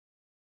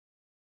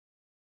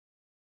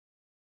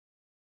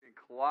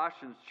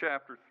Colossians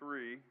chapter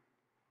 3.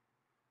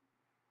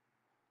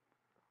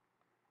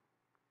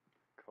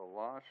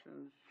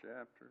 Colossians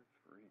chapter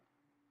 3.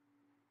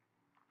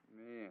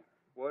 Man,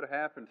 what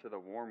happened to the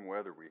warm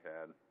weather we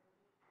had?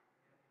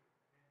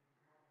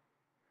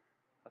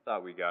 I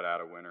thought we got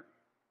out of winter.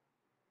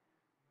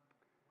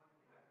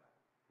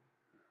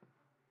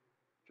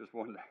 Just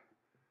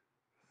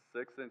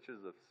 6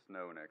 inches of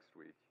snow next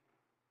week.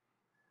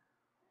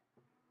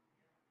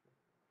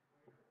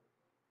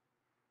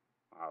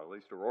 Wow, at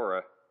least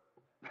Aurora.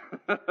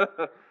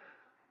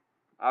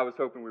 I was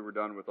hoping we were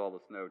done with all the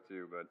snow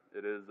too, but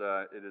it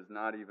is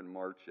not even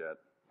March yet.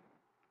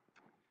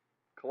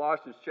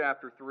 Colossians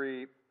chapter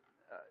 3.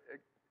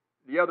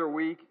 The other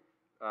week,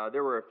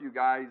 there were a few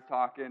guys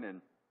talking,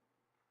 and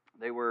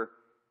they were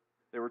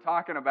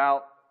talking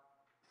about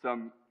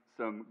some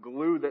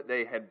glue that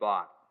they had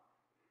bought,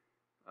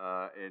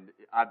 and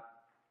I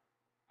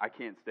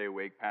can't stay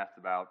awake past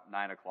about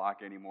 9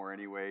 o'clock anymore,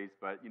 anyways.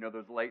 But you know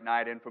those late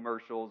night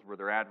infomercials where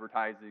they're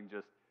advertising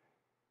just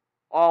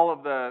all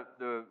of the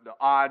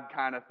odd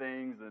kind of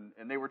things,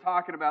 and they were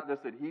talking about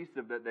this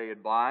adhesive that they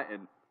had bought,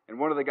 and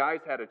one of the guys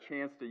had a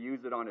chance to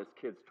use it on his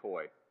kid's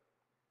toy.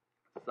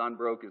 His son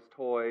broke his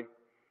toy.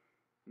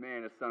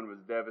 Man, his son was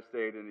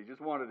devastated, and he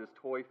just wanted his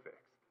toy fixed.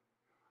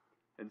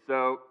 And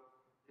so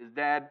his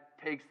dad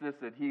takes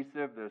this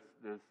adhesive,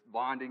 this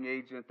bonding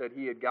agent that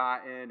he had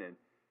gotten,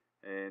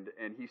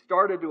 and he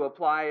started to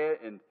apply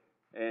it, and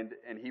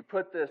he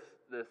put this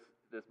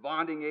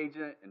bonding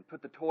agent and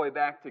put the toy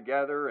back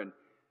together and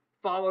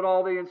followed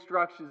all the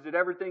instructions, did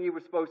everything he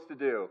was supposed to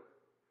do.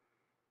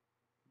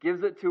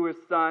 Gives it to his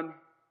son.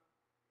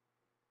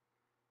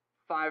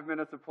 5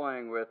 minutes of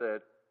playing with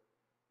it,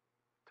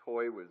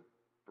 toy was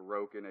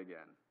broken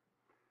again.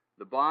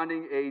 The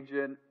bonding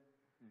agent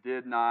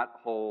did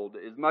not hold.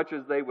 As much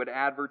as they would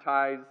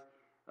advertise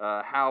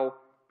how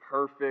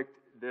perfect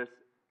this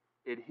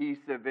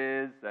adhesive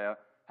is,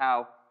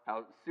 how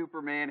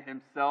Superman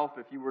himself,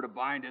 if you were to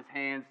bind his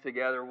hands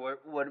together,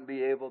 wouldn't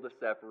be able to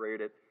separate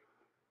it.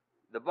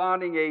 The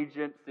bonding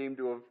agent seemed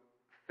to have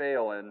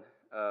failed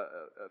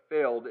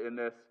in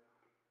this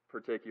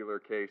particular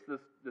case.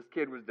 This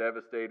kid was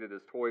devastated.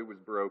 His toy was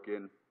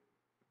broken.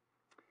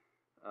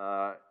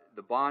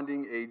 The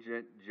bonding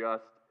agent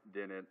just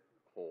didn't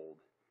hold.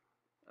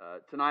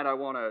 Tonight I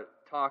want to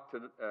talk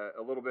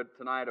a little bit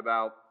tonight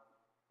about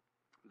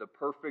the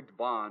perfect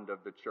bond of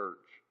the church.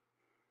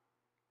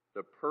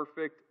 The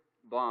perfect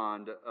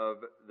bond of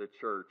the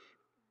church.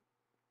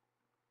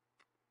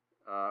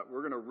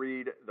 We're going to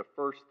read the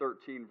first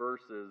 13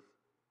 verses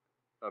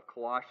of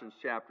Colossians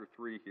chapter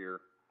 3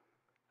 here,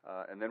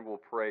 and then we'll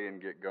pray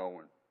and get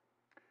going.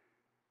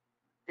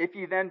 If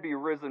ye then be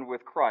risen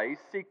with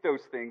Christ, seek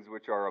those things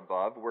which are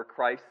above, where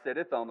Christ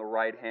sitteth on the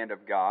right hand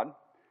of God.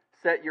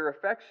 Set your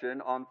affection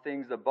on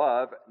things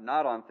above,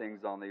 not on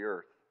things on the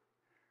earth.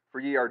 For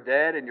ye are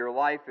dead, and your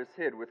life is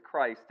hid with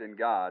Christ in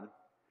God.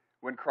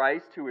 When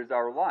Christ, who is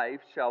our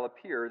life, shall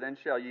appear, then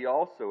shall ye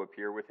also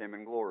appear with him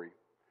in glory.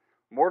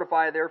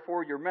 Mortify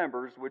therefore your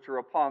members which are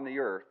upon the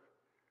earth,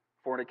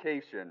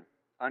 fornication,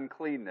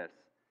 uncleanness,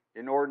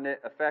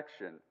 inordinate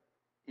affection,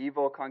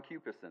 evil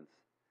concupiscence,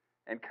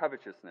 and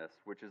covetousness,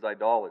 which is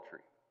idolatry.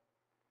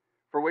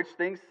 For which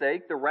things'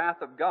 sake the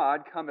wrath of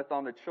God cometh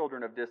on the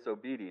children of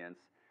disobedience,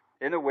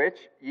 in the which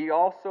ye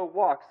also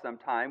walked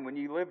sometime when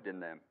ye lived in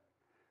them.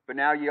 But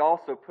now ye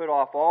also put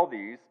off all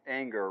these,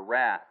 anger,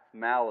 wrath,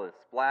 malice,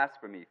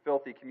 blasphemy,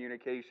 filthy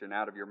communication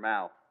out of your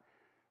mouth.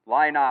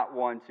 Lie not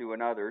one to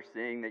another,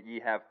 seeing that ye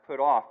have put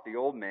off the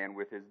old man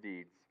with his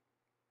deeds,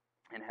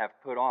 and have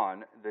put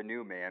on the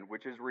new man,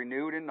 which is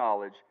renewed in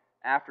knowledge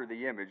after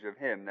the image of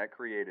him that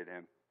created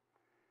him.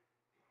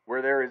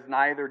 Where there is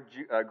neither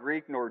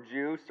Greek nor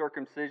Jew,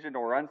 circumcision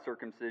nor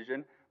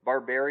uncircumcision,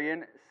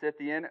 barbarian,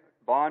 Scythian,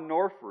 bond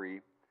nor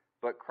free,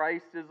 but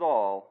Christ is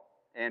all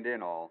and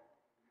in all.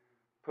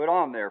 Put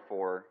on,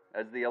 therefore,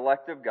 as the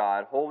elect of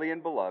God, holy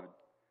and beloved,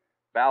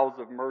 bowels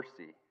of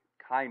mercy,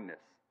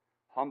 kindness,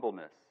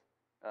 humbleness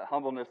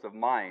of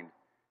mind,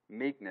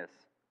 meekness,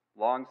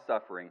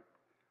 long-suffering,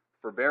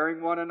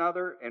 forbearing one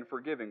another and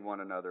forgiving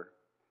one another.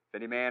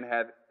 If any man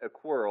have a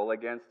quarrel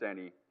against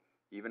any,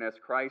 even as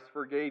Christ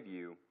forgave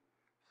you,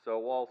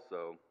 so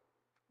also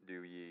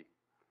do ye.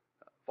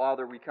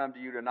 Father, we come to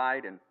you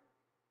tonight, and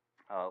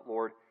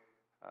Lord,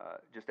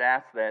 just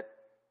ask that,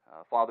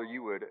 Father,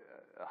 you would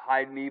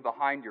hide me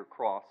behind your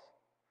cross.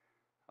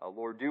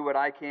 Lord, do what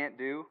I can't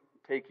do.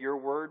 Take your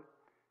word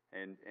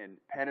and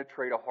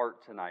penetrate a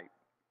heart tonight.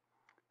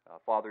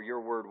 Father,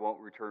 your word won't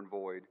return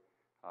void.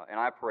 And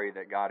I pray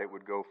that, God, it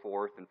would go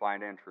forth and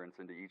find entrance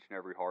into each and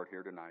every heart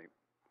here tonight.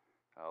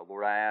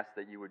 Lord, I ask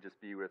that you would just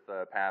be with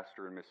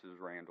Pastor and Mrs.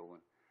 Randall.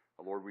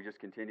 And Lord, we just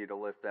continue to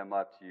lift them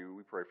up to you.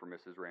 We pray for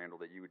Mrs. Randall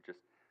that you would just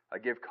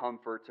give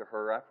comfort to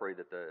her. I pray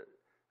that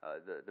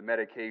the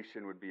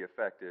medication would be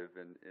effective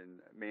in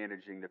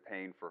managing the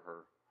pain for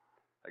her.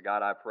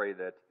 God, I pray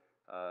that,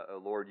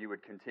 Lord, you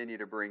would continue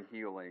to bring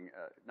healing,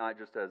 not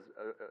just as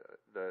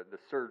the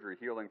surgery,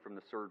 healing from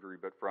the surgery,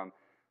 but from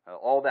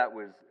all that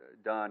was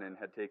done and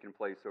had taken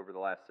place over the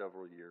last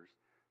several years.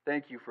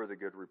 Thank you for the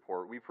good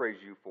report. We praise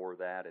you for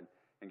that.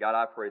 And God,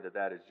 I pray that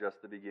that is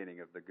just the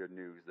beginning of the good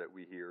news that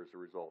we hear as a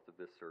result of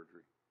this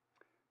surgery.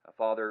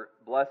 Father,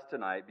 bless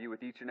tonight. Be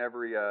with each and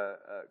every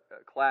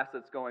class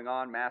that's going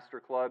on, master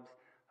clubs,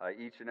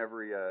 each and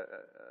every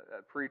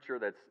preacher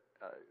that's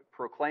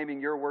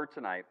proclaiming your word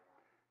tonight.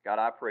 God,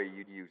 I pray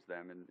you'd use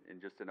them in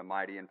just in a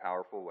mighty and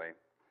powerful way.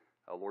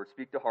 Lord,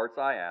 speak to hearts,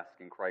 I ask,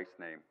 in Christ's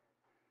name.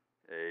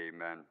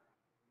 Amen.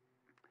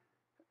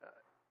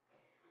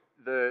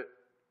 The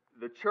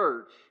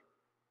church,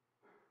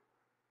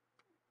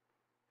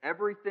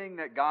 everything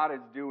that God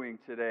is doing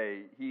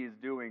today, He is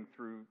doing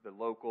through the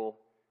local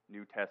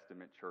New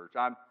Testament church.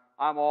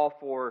 I'm all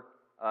for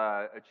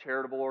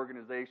charitable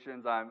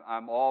organizations.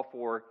 I'm all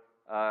for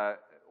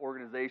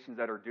organizations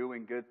that are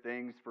doing good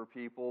things for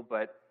people.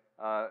 But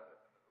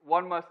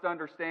one must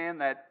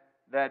understand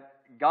that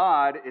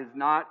God is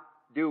not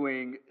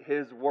doing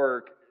His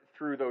work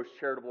through those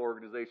charitable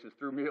organizations,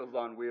 through Meals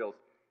on Wheels.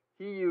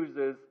 He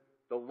uses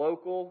the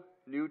local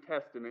New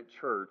Testament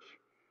church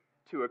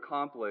to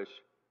accomplish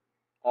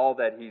all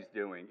that He's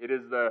doing. It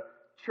is the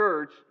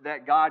church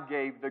that God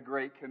gave the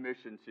Great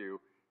Commission to.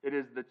 It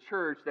is the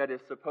church that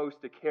is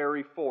supposed to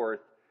carry forth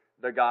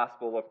the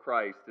gospel of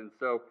Christ. And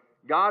so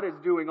God is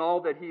doing all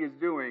that He is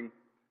doing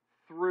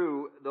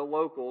through the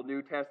local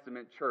New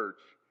Testament church.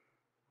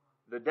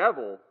 The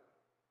devil,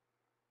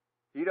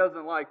 he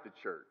doesn't like the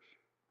church.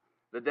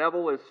 The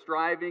devil is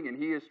striving and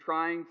he is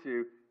trying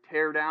to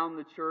tear down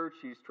the church.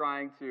 He's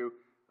trying to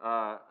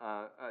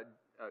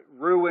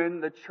ruin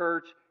the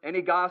church.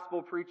 Any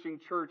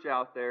gospel-preaching church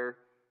out there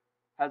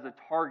has a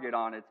target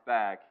on its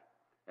back,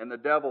 and the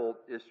devil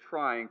is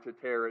trying to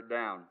tear it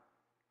down.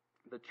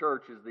 The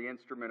church is the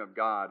instrument of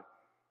God,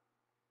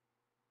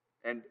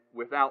 and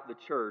without the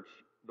church,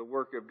 the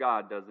work of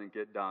God doesn't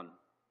get done.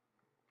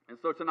 And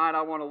so tonight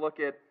I want to look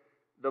at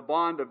the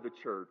bond of the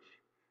church.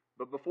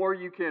 But before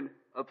you can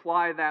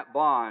apply that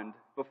bond,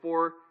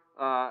 before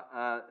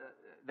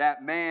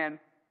that man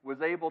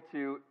was able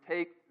to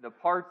take the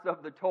parts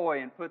of the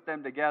toy and put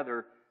them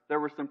together, there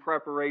was some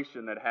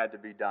preparation that had to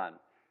be done.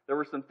 There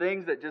were some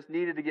things that just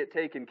needed to get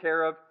taken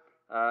care of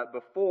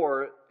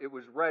before it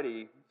was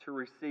ready to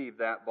receive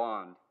that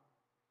bond.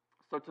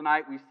 So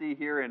tonight we see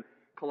here in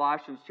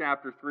Colossians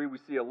chapter 3, we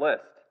see a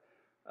list.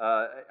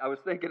 I was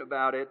thinking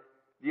about it.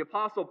 The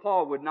Apostle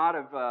Paul would not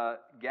have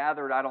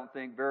gathered, I don't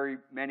think, very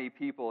many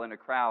people in a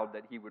crowd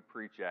that he would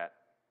preach at.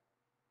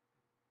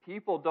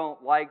 People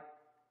don't like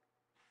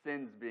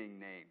sins being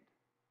named.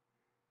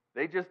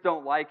 They just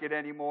don't like it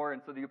anymore.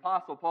 And so the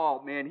Apostle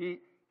Paul, man,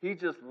 he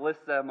just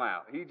lists them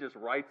out. He just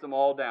writes them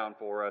all down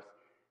for us.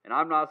 And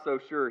I'm not so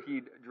sure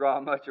he'd draw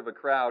much of a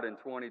crowd in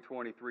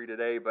 2023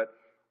 today, but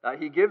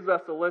he gives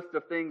us a list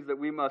of things that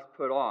we must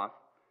put off.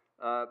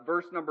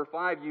 Verse number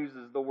 5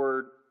 uses the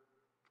word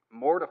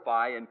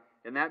mortify,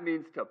 and that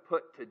means to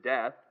put to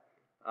death.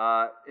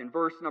 In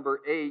verse number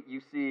 8,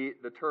 you see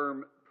the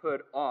term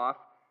put off.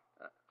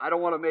 I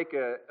don't want to make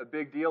a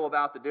big deal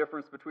about the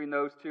difference between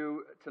those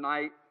two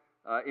tonight.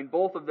 In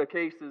both of the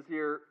cases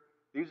here,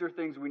 these are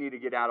things we need to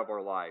get out of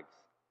our lives.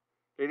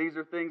 Okay, these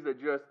are things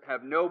that just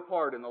have no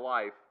part in the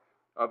life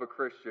of a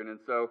Christian. And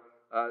so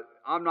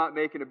I'm not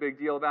making a big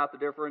deal about the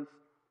difference.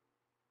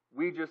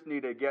 We just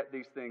need to get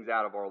these things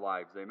out of our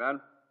lives. Amen?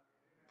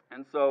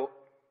 And so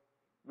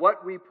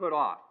what we put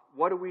off,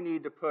 what do we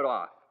need to put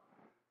off?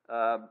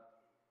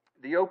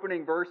 The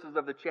opening verses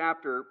of the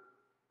chapter,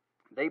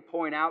 they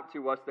point out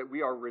to us that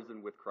we are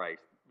risen with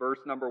Christ. Verse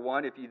number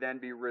 1, if ye then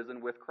be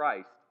risen with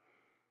Christ,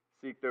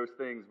 seek those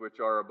things which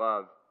are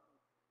above.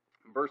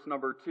 Verse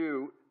number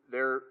 2,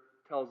 there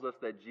tells us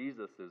that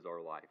Jesus is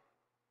our life.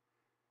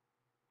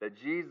 That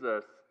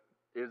Jesus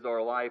is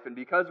our life. And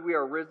because we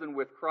are risen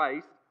with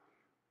Christ,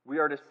 we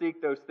are to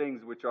seek those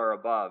things which are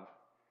above.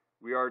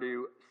 We are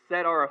to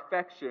set our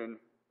affection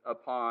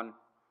upon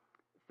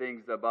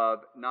things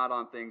above, not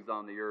on things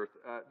on the earth.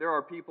 There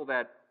are people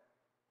that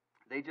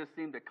they just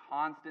seem to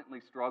constantly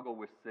struggle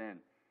with sin.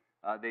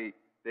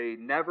 They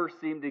never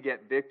seem to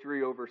get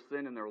victory over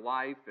sin in their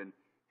life,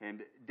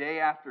 and day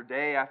after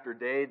day after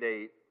day,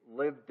 they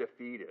live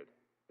defeated.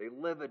 They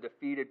live a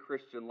defeated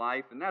Christian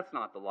life, and that's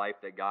not the life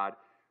that God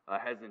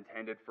has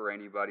intended for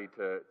anybody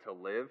to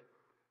live.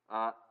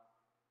 How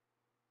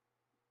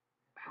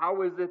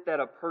is it that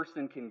a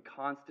person can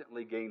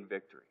constantly gain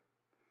victory?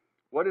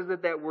 What is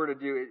it that we're to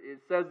do?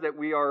 It says that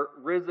we are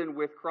risen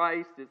with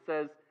Christ. It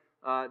says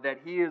that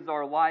He is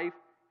our life.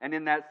 And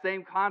in that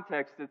same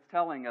context, it's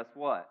telling us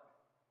what?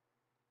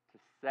 To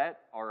set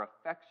our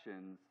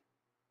affections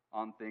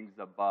on things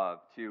above.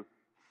 To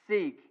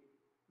seek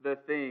the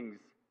things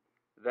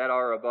that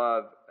are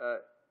above.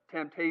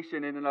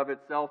 Temptation in and of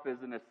itself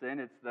isn't a sin.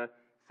 It's the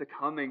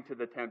succumbing to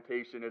the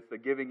temptation. It's the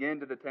giving in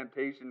to the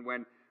temptation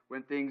when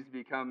things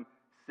become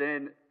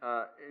sin.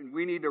 And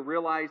we need to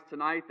realize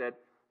tonight that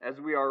as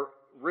we are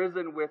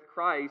risen with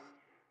Christ,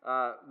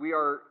 we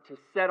are to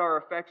set our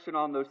affection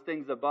on those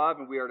things above,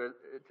 and we are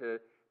to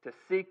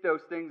seek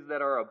those things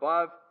that are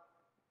above.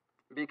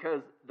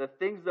 Because the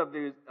things of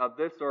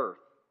this earth,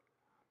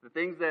 the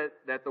things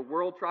that the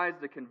world tries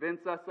to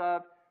convince us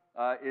of,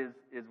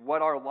 is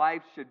what our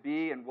life should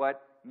be and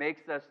what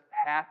makes us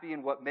happy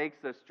and what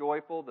makes us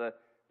joyful. The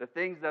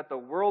things that the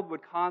world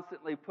would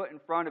constantly put in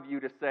front of you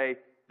to say,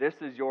 this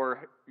is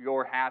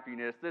your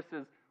happiness, this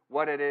is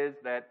what it is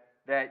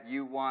that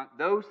you want.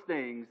 Those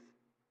things,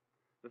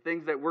 the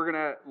things that we're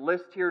going to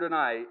list here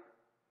tonight,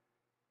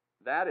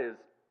 that is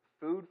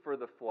food for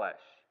the flesh.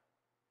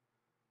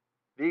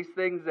 These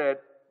things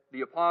that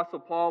the Apostle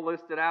Paul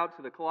listed out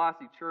to the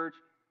Colossae church,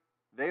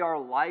 they are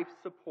life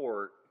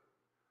support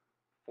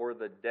for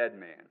the dead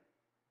man.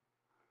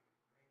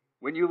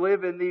 When you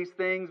live in these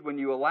things, when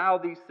you allow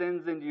these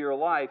sins into your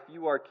life,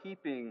 you are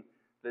keeping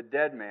the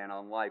dead man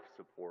on life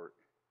support.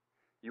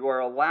 You are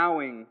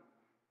allowing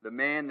the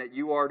man that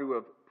you are to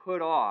have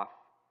put off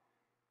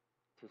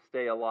to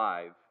stay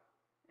alive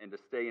and to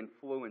stay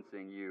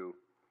influencing you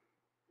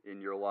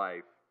in your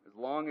life. As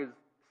long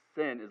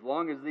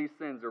as these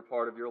sins are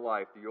part of your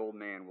life, the old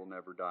man will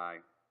never die.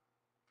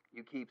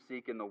 You keep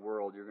seeking the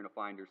world, you're going to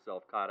find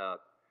yourself caught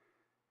up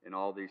in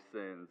all these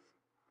sins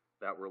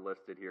that were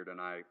listed here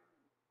tonight.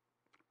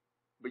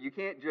 But you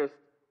can't just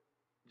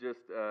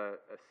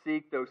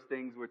seek those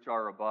things which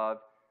are above.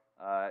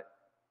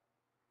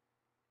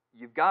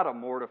 You've got to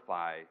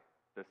mortify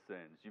the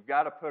sins. You've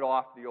got to put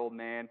off the old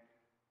man,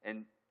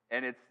 and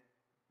it's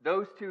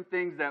those two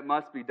things that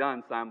must be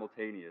done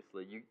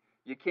simultaneously.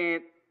 You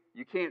can't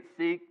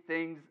seek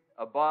things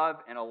above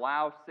and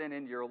allow sin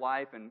into your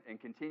life and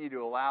continue to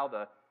allow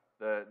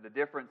the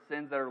different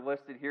sins that are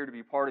listed here to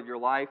be part of your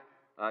life.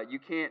 You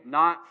can't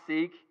not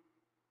seek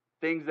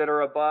things that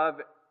are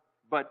above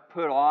but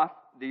put off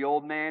the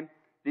old man.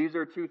 These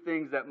are two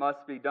things that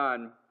must be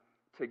done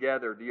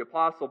together. The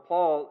Apostle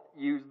Paul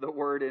used the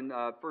word in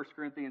 1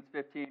 Corinthians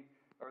 15,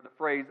 or the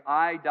phrase,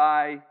 I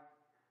die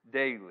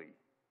daily.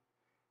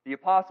 The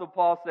Apostle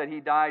Paul said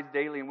he dies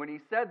daily, and when he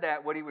said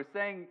that, what he was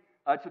saying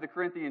to the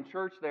Corinthian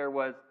church there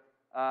was,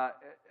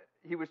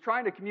 he was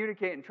trying to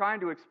communicate and trying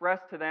to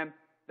express to them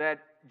that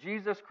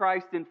Jesus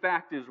Christ in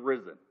fact is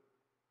risen.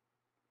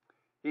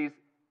 He's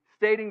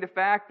stating the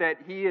fact that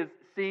he has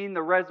seen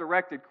the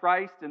resurrected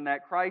Christ and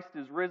that Christ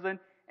is risen.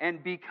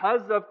 And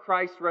because of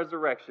Christ's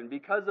resurrection,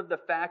 because of the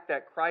fact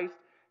that Christ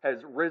has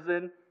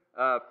risen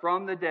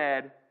from the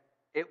dead,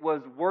 it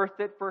was worth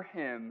it for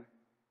him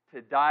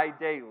to die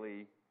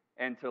daily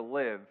and to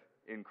live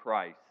in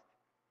Christ.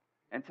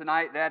 And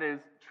tonight, that is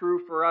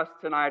true for us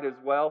tonight as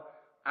well.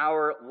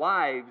 Our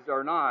lives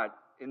are not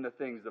in the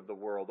things of the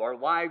world. Our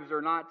lives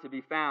are not to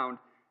be found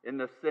in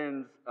the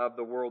sins of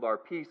the world. Our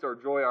peace, our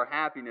joy, our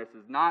happiness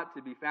is not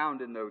to be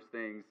found in those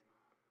things.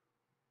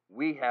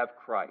 We have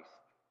Christ.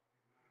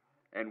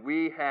 And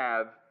we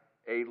have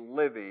a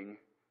living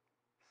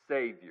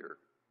Savior.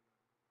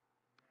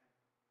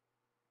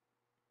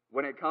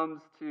 When it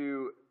comes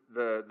to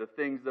the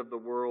things of the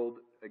world,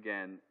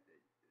 again,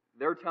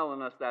 they're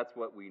telling us that's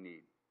what we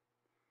need.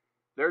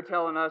 They're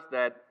telling us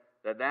that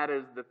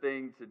is the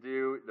thing to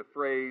do. The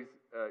phrase,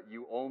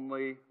 you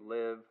only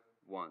live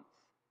once.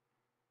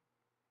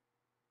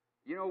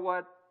 You know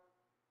what?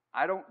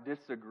 I don't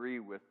disagree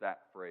with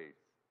that phrase,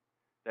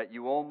 that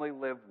you only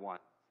live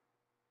once.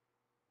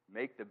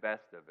 Make the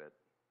best of it.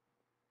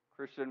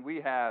 Christian,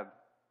 we have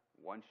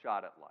one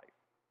shot at life.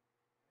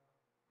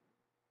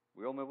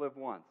 We only live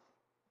once.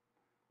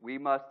 We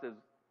must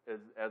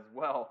as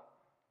well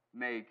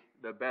make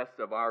the best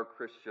of our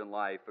Christian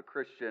life. A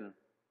Christian,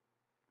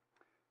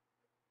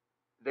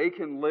 they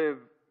can live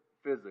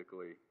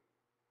physically.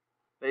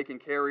 They can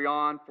carry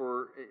on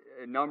for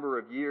a number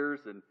of years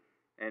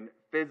and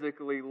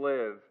physically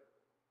live,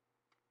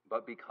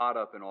 but be caught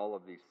up in all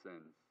of these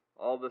sins.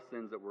 All the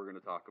sins that we're going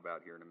to talk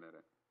about here in a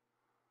minute.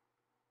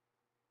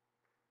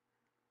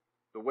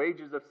 The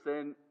wages of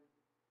sin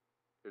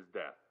is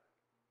death.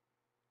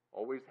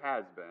 Always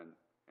has been,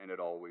 and it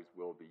always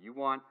will be. You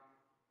want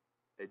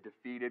a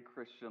defeated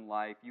Christian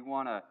life. You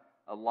want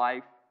a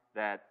life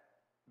that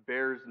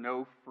bears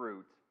no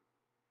fruit.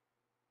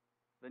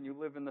 Then you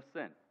live in the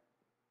sin.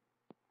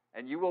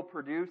 And you will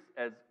produce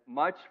as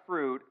much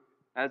fruit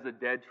as a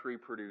dead tree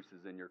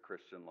produces in your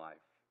Christian life.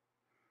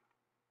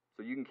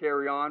 So you can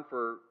carry on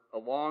for a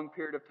long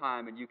period of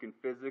time and you can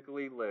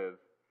physically live,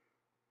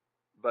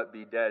 but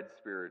be dead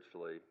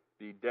spiritually.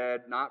 Be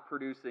dead, not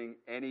producing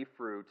any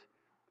fruit,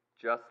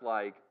 just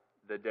like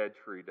the dead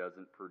tree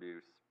doesn't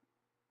produce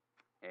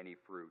any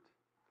fruit.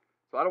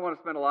 So I don't want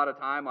to spend a lot of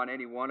time on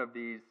any one of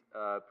these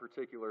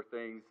particular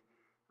things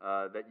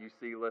that you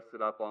see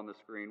listed up on the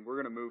screen.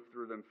 We're going to move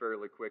through them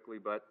fairly quickly,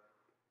 but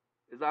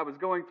as I was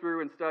going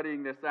through and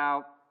studying this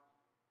out,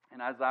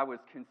 and as I was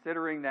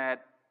considering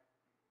that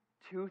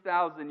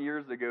 2,000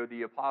 years ago,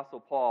 the Apostle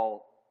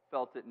Paul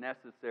felt it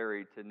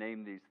necessary to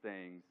name these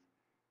things.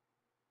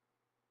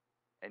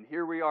 And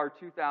here we are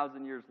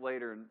 2,000 years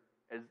later, and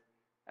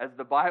as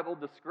the Bible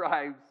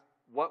describes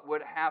what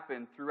would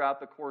happen throughout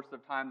the course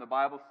of time, the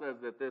Bible says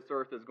that this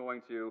earth is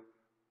going to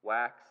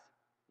wax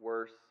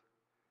worse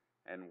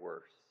and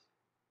worse.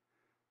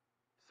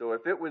 So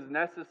if it was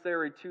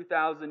necessary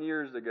 2,000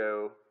 years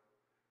ago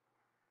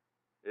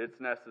It's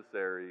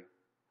necessary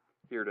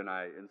here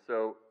tonight. And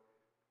so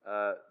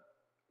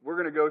we're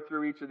going to go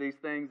through each of these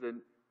things.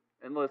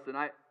 And listen,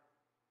 I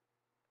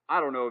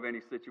don't know of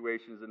any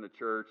situations in the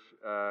church.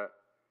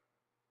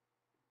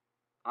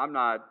 I'm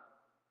not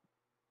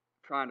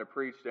trying to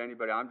preach to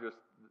anybody.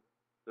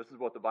 This is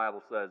what the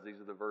Bible says. These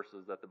are the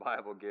verses that the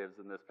Bible gives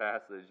in this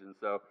passage. And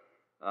so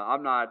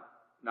I'm not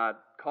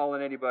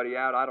calling anybody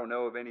out. I don't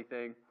know of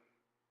anything.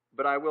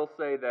 But I will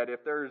say that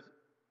if there's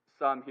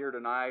some here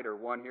tonight or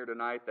one here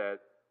tonight that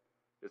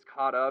is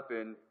caught up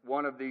in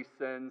one of these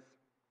sins,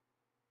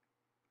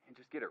 and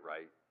just get it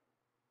right.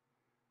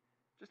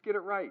 Just get it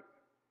right.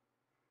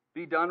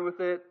 Be done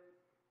with it.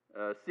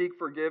 Seek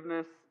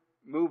forgiveness.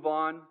 Move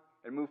on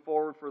and move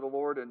forward for the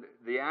Lord. And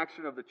the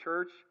action of the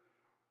church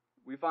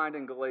we find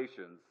in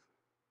Galatians.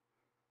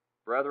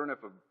 Brethren,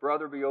 if a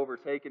brother be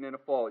overtaken in a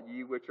fault,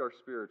 ye which are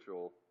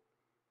spiritual,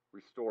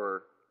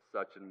 restore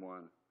such an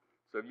one.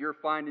 So if you're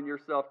finding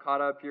yourself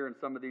caught up here in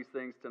some of these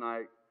things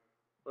tonight,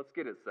 let's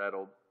get it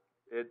settled.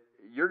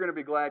 You're going to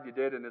be glad you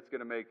did, and it's going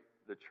to make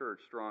the church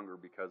stronger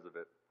because of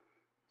it.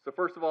 So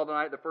first of all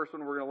tonight, the first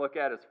one we're going to look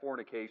at is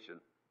fornication.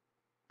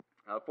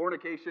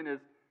 Fornication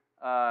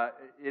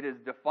is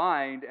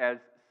defined as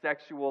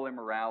sexual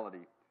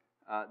immorality.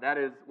 That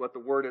is what the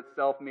word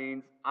itself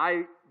means.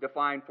 I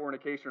define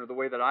fornication, or the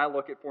way that I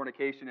look at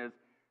fornication, is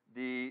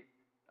the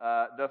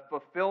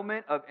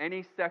fulfillment of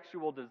any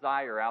sexual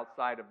desire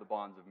outside of the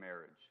bonds of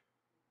marriage.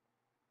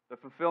 The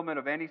fulfillment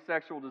of any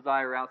sexual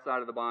desire outside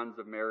of the bonds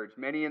of marriage.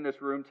 Many in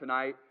this room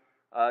tonight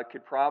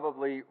could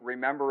probably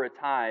remember a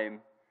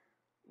time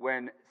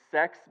when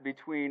sex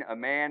between a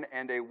man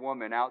and a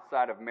woman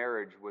outside of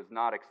marriage was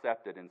not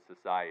accepted in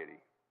society.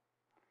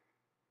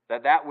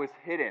 That was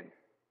hidden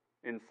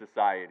in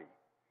society.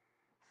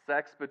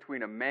 Sex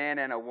between a man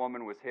and a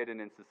woman was hidden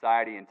in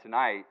society, and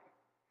tonight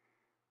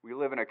we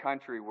live in a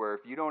country where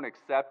if you don't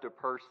accept a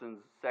person's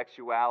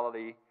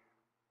sexuality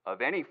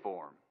of any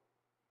form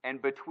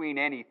and between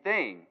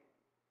anything,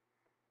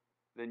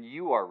 then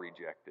you are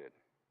rejected.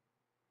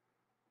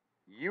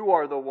 You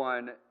are the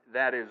one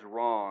that is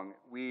wrong.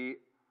 We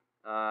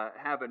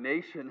have a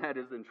nation that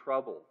is in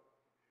trouble.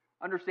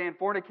 Understand,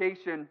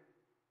 fornication,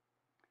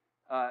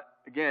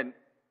 again,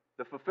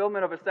 the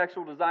fulfillment of a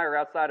sexual desire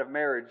outside of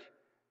marriage,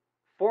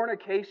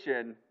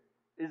 fornication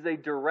is a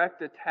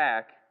direct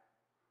attack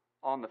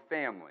on the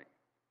family.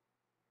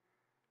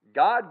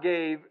 God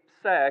gave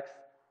sex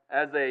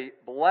as a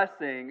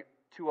blessing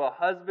to a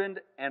husband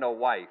and a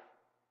wife,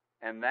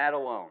 and that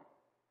alone.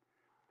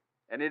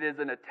 And it is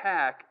an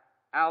attack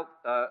out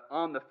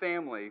on the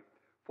family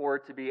for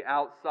it to be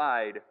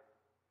outside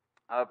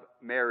of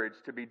marriage,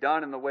 to be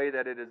done in the way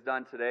that it is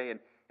done today.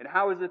 And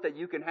how is it that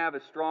you can have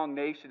a strong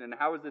nation, and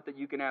how is it that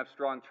you can have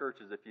strong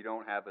churches if you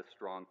don't have a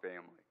strong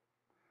family?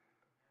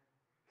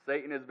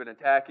 Satan has been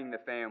attacking the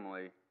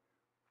family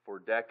for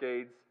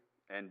decades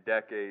and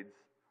decades,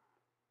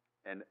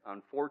 and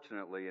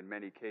unfortunately, in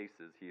many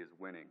cases, he is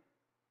winning.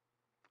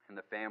 And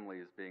the family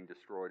is being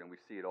destroyed, and we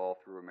see it all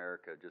through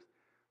America, just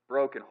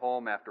broken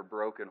home after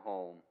broken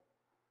home.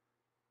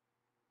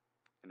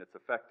 And it's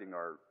affecting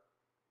our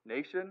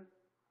nation,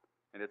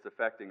 and it's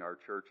affecting our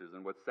churches.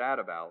 And what's sad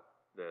about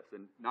this,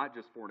 and not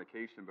just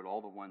fornication, but all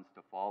the ones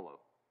to follow,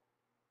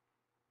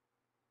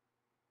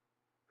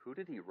 who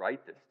did he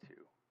write this to?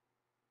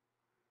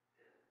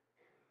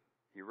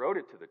 He wrote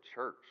it to the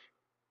church.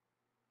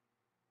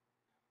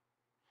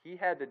 He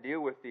had to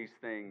deal with these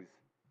things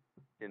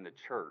in the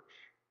church.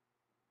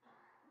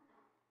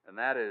 And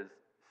that is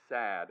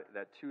sad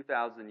that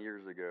 2,000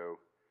 years ago,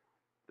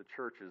 the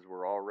churches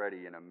were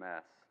already in a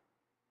mess.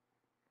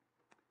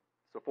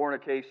 So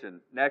fornication.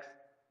 Next,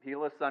 he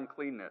lists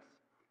uncleanness.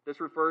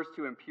 This refers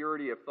to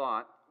impurity of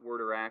thought,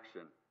 word, or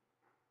action.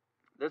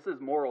 This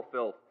is moral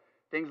filth.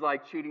 Things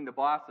like cheating the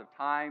boss of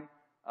time.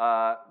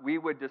 We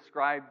would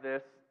describe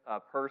this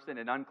person,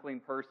 an unclean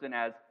person,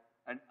 as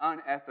an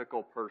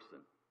unethical person.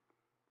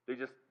 They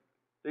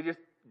just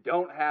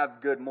don't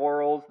have good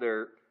morals.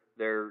 They're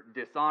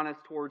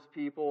dishonest towards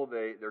people.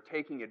 They're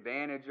taking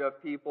advantage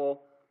of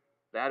people.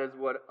 That is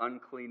what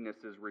uncleanness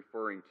is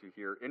referring to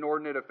here.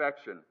 Inordinate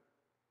affection.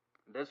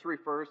 This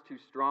refers to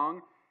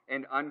strong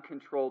and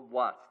uncontrolled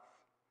lusts.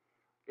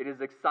 It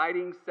is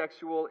exciting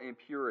sexual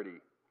impurity.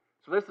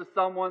 So this is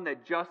someone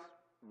that just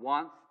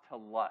wants to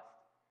lust.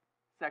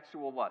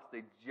 Sexual lust.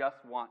 They just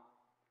want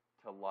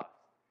to lust.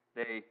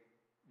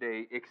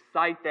 They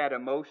excite that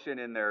emotion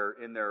in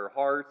their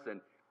hearts,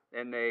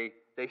 and they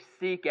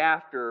seek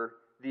after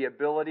the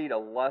ability to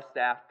lust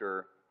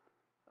after.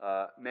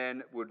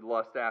 Men would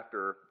lust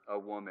after a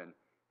woman.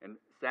 And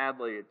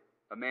sadly,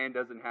 a man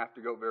doesn't have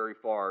to go very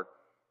far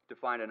to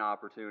find an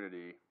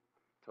opportunity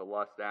to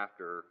lust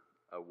after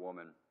a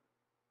woman.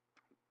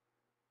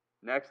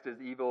 Next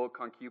is evil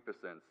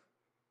concupiscence.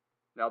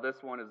 Now this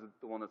one is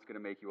the one that's going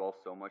to make you all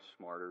so much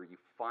smarter. You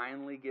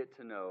finally get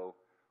to know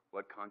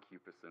what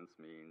concupiscence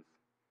means.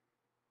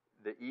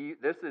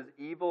 This is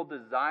evil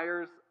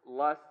desires,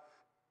 lusts,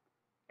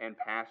 and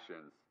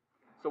passions.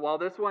 So while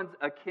this one's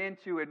akin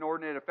to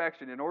inordinate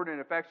affection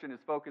is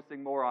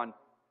focusing more on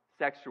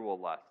sexual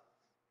lusts.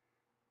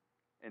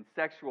 and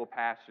sexual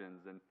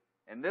passions.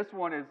 And this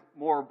one is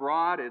more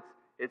broad.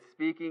 It's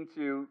speaking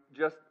to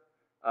just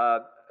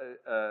a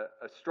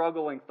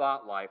struggling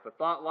thought life, a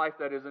thought life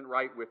that isn't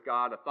right with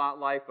God, a thought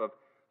life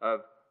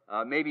of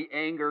maybe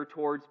anger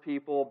towards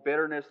people,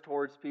 bitterness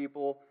towards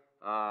people,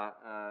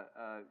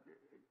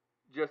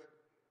 just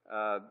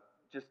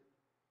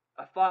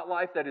a thought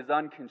life that is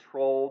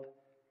uncontrolled,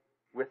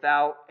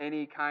 without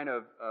any kind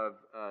of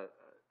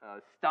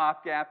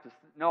stopgap.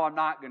 No, I'm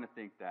not going to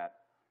think that.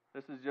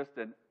 This is just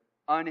an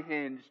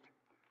unhinged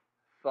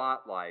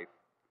thought life.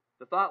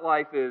 The thought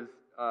life is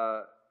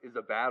a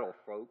battle,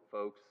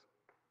 folks.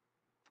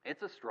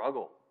 It's a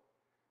struggle.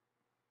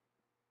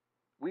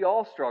 We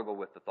all struggle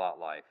with the thought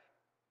life.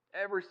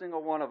 Every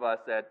single one of us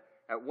at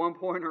one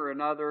point or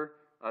another,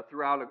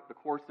 throughout the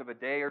course of a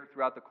day or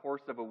throughout the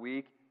course of a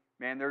week,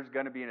 man, there's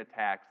going to be an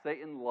attack.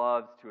 Satan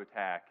loves to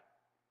attack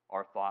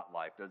our thought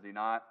life, does he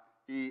not?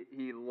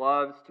 He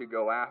loves to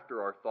go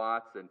after our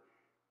thoughts.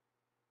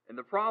 And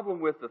the problem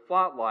with the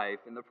thought life,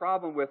 and the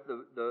problem with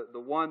the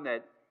one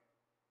that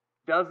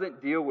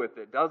doesn't deal with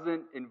it,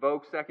 doesn't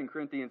invoke 2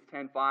 Corinthians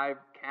 10:5,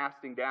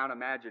 casting down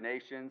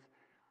imaginations,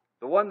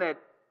 the one that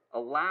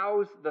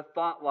allows the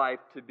thought life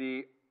to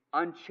be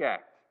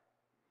unchecked,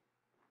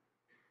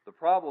 the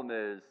problem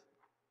is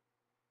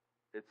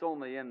it's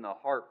only in the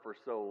heart for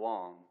so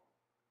long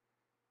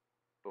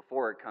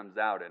before it comes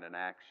out in an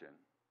action.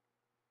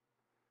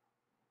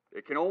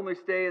 It can only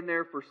stay in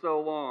there for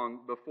so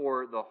long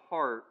before the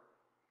heart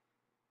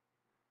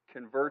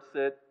converts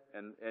it,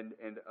 and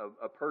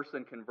a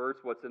person converts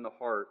what's in the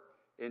heart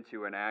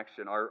into an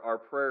action. Our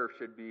prayer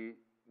should be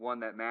one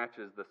that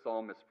matches the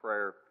psalmist's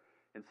prayer.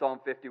 In Psalm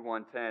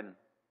 51:10,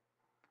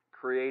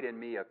 create in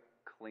me a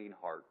clean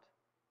heart,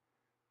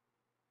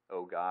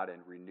 O God,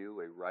 and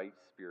renew a right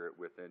spirit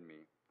within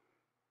me.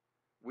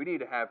 We need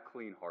to have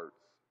clean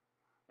hearts.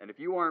 And if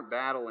you aren't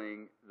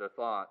battling the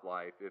thought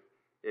life,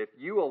 if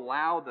you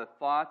allow the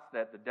thoughts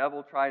that the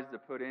devil tries to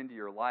put into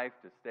your life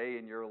to stay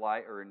in your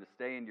life, or to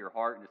stay in your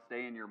heart and to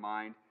stay in your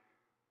mind,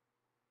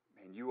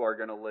 man, you are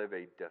going to live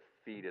a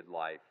defeated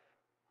life.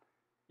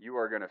 You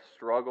are going to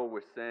struggle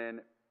with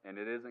sin, and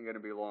it isn't going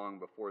to be long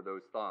before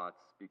those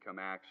thoughts become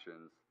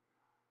actions.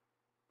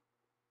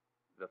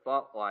 The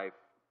thought life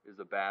is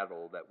a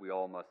battle that we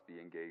all must be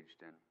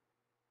engaged in.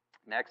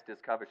 Next is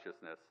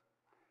covetousness.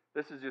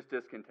 This is just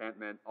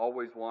discontentment,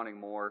 always wanting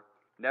more,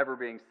 never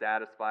being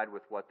satisfied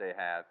with what they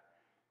have.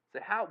 So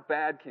how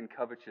bad can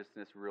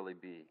covetousness really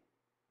be?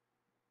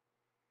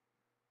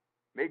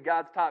 Made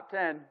God's top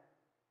 10.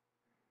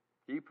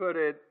 He put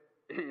it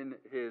in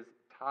his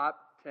top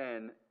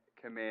 10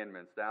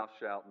 commandments. Thou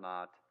shalt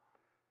not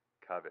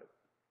covet.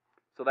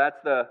 So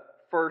that's the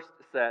first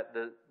set.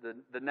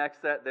 The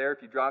next set there,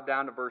 if you drop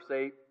down to verse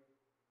 8.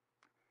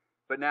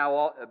 But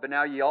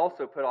now ye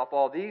also put off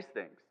all these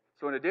things.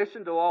 So in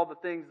addition to all the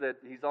things that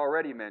he's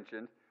already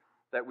mentioned,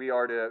 that we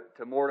are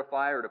to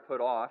mortify or to put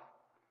off,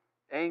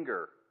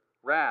 anger,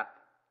 wrath,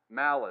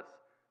 malice,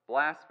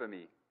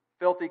 blasphemy,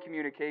 filthy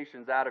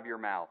communications out of your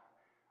mouth.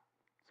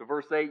 So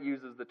verse 8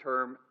 uses the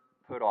term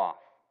put off.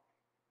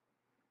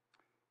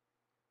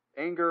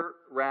 Anger,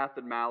 wrath,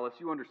 and malice,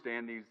 you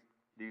understand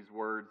these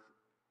words.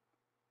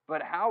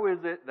 But how is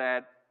it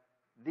that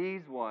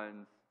these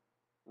ones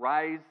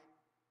rise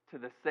to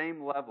the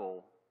same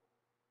level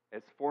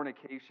as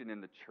fornication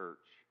in the church?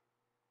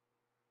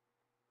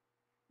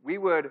 We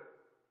would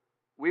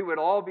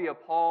all be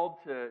appalled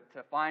to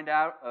find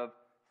out of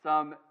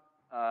some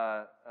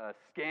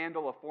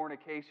scandal of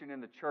fornication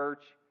in the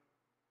church.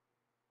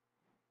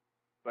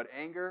 But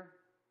anger,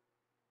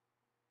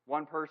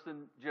 one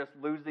person just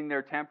losing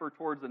their temper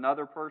towards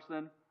another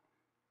person,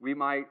 we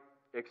might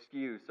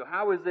excuse. So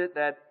how is it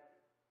that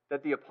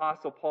the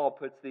Apostle Paul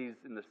puts these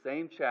in the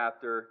same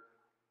chapter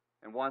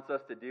and wants us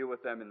to deal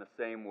with them in the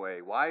same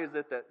way? Why is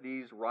it that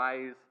these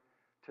rise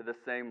to the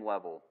same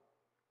level?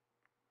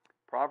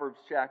 Proverbs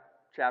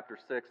chapter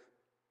 6,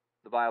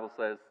 the Bible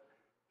says,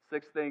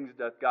 6 things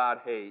doth God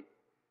hate,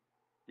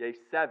 yea,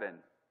 7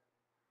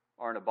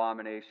 are an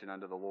abomination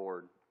unto the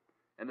Lord.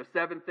 And the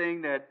 7th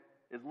thing that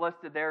is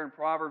listed there in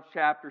Proverbs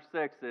chapter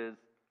 6 is,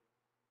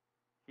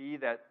 he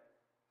that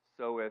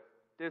soweth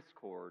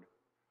discord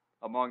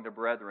among the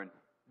brethren.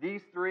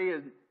 These 3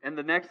 and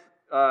the next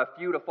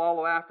few to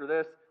follow after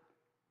this,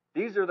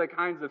 these are the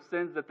kinds of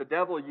sins that the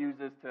devil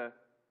uses to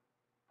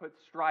put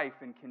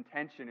strife and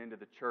contention into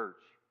the church.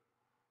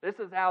 This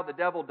is how the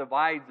devil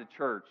divides the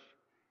church,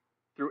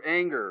 through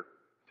anger,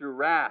 through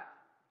wrath,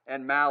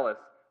 and malice.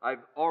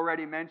 I've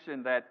already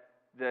mentioned that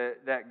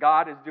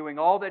God is doing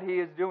all that he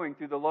is doing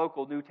through the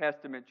local New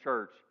Testament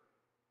church.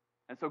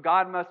 And so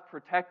God must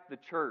protect the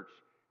church.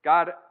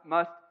 God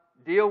must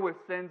deal with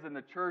sins in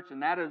the church,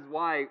 and that is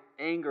why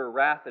anger,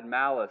 wrath, and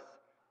malice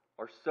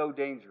are so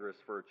dangerous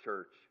for a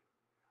church.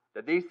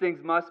 That these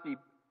things must be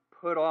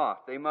put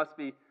off. They must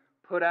be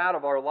put out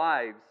of our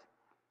lives,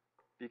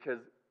 because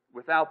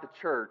without the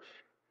church,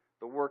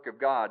 the work of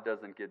God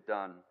doesn't get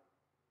done.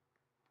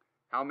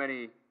 How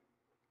many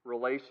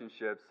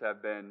relationships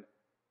have been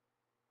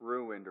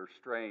ruined or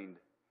strained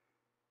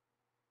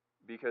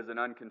because an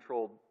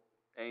uncontrolled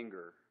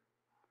anger.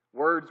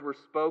 Words were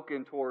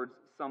spoken towards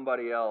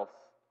somebody else.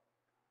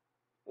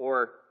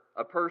 Or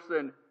a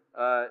person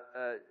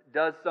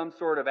does some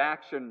sort of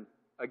action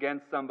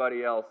against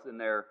somebody else in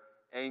their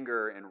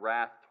anger and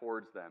wrath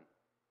towards them.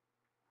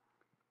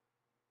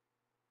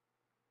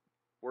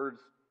 Words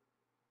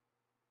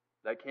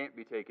that can't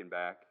be taken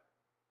back.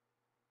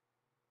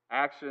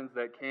 Actions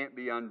that can't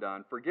be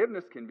undone.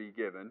 Forgiveness can be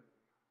given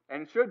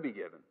and should be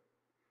given.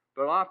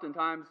 But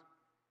oftentimes,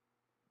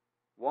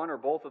 one or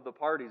both of the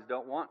parties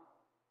don't want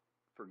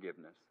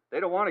forgiveness. They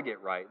don't want to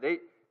get right. They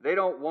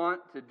don't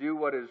want to do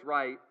what is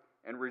right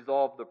and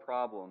resolve the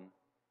problem.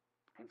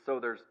 And so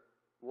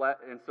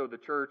the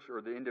church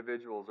or the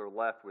individuals are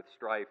left with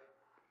strife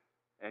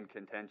and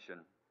contention.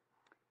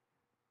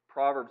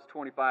 Proverbs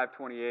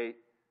 25:28.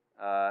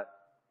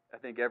 I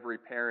think every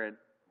parent,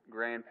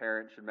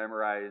 grandparent should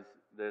memorize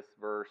this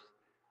verse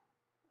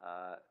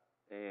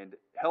and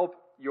help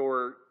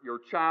your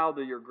child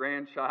or your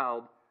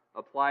grandchild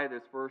apply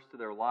this verse to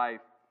their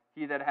life.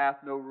 He that hath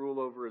no rule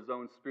over his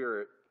own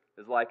spirit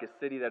is like a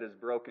city that is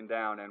broken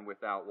down and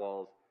without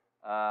walls.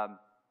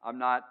 I'm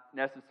not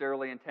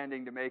necessarily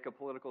intending to make a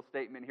political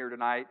statement here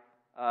tonight,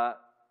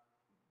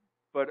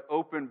 but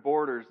open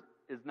borders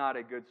is not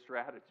a good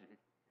strategy.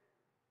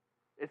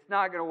 It's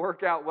not going to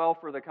work out well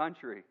for the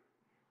country.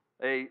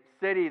 A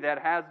city that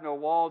has no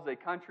walls, a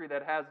country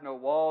that has no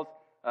walls,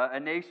 a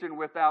nation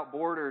without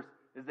borders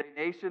is a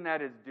nation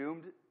that is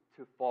doomed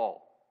to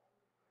fall.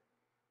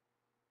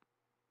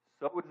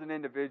 So is an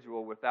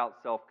individual without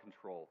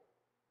self-control.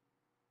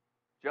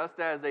 Just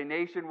as a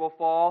nation will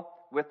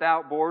fall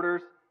without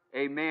borders,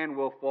 a man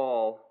will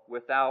fall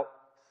without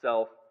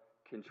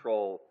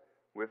self-control.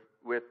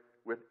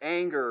 With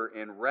anger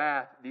and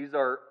wrath, these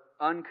are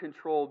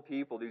uncontrolled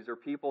people. These are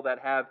people that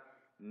have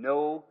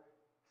no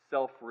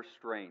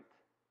self-restraint.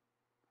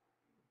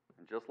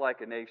 And just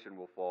like a nation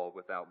will fall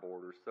without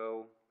borders,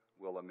 so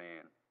will a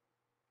man.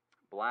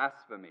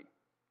 Blasphemy.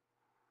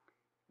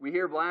 We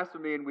hear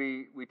blasphemy and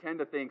we tend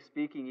to think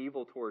speaking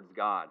evil towards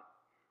God,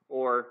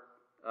 or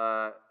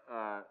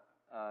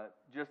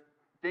just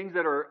things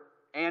that are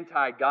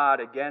anti-God,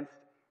 against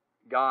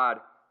God.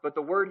 But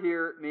the word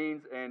here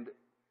means, and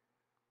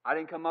I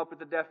didn't come up with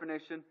the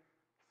definition.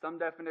 Some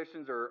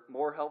definitions are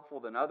more helpful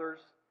than others,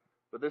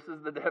 but this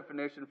is the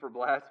definition for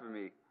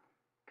blasphemy.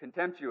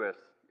 Contemptuous,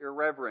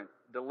 irreverent,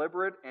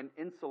 deliberate, and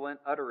insolent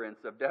utterance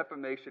of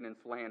defamation and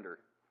slander.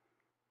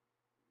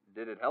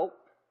 Did it help?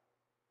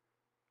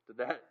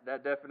 Did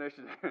that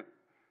definition?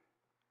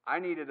 I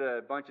needed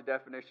a bunch of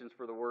definitions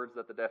for the words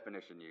that the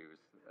definition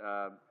used.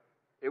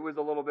 It was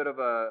a little bit of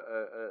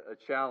a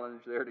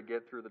challenge there to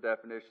get through the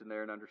definition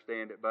there and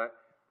understand it. But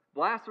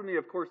blasphemy,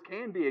 of course,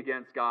 can be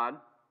against God,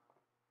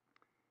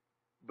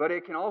 but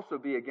it can also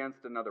be against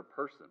another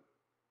person.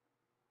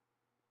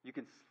 You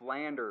can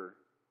slander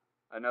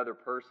another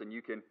person.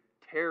 You can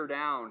tear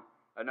down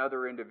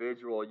another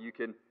individual. You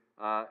can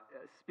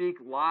speak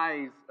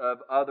lies of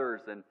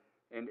others,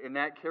 and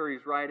that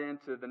carries right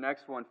into the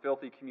next one,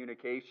 filthy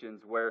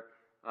communications, where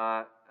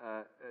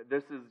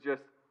this is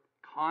just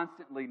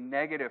constantly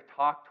negative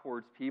talk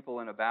towards people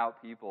and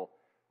about people.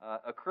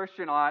 A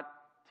Christian ought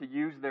to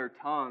use their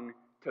tongue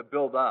to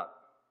build up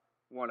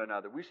one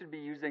another. We should be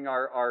using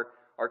our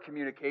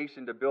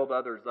communication to build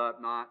others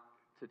up, not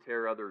to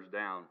tear others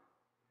down.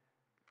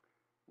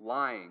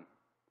 Lying.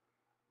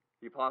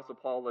 The Apostle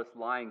Paul lists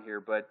lying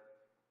here, but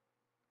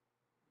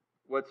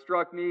what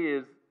struck me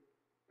is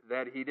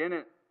that he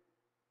didn't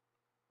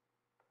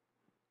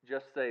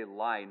just say,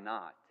 lie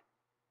not.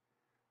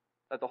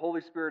 That the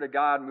Holy Spirit of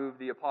God moved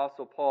the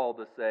Apostle Paul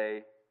to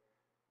say,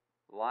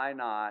 lie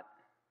not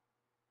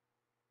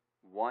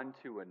one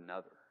to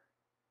another.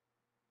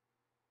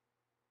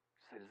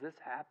 So does this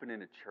happen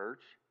in a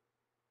church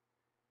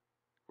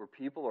where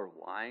people are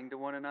lying to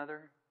one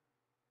another?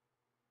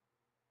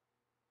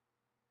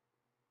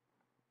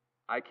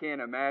 I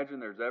can't imagine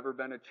there's ever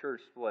been a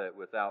church split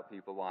without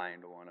people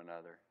lying to one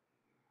another.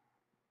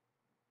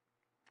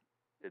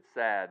 It's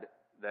sad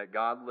that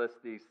God lists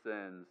these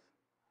sins,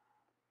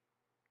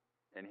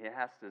 and He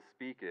has to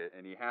speak it,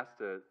 and He has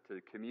to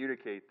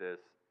communicate this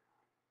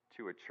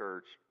to a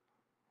church.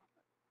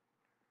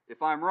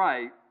 If I'm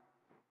right,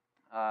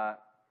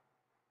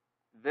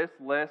 this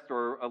list,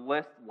 or a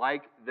list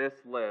like this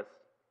list,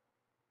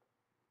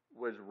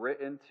 was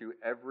written to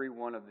every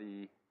one of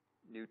the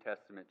New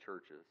Testament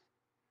churches.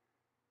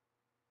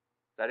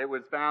 That it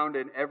was found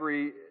in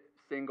every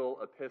single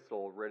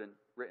epistle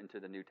written to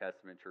the New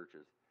Testament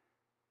churches.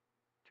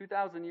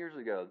 2,000 years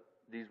ago,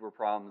 these were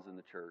problems in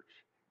the church.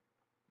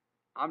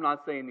 I'm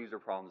not saying these are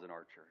problems in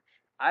our church.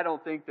 I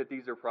don't think that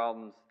these are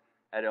problems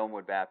at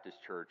Elmwood Baptist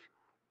Church.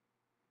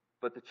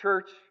 But the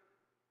church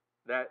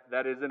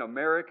that is in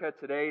America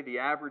today, the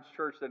average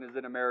church that is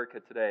in America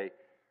today,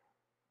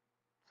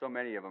 so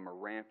many of them are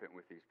rampant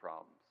with these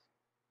problems.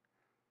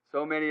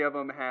 So many of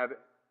them have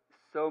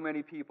so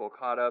many people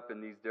caught up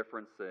in these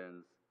different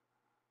sins.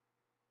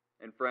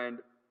 And friend,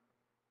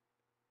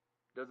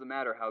 it doesn't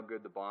matter how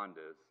good the bond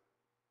is.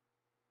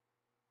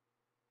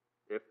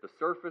 if the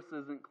surface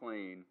isn't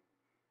clean,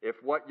 if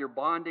what you're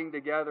bonding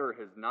together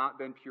has not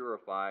been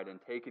purified and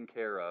taken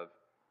care of,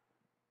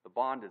 the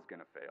bond is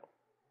going to fail.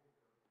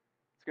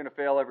 It's going to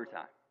fail every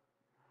time.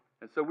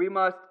 And so we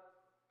must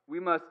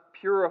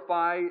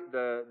purify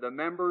the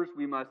members.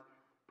 We must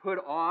put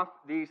off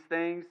these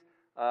things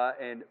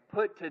and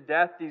put to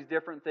death these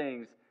different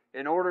things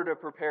in order to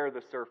prepare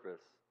the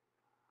surface.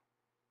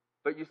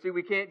 But you see,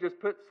 we can't just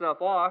put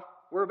stuff off.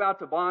 We're about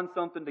to bond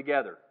something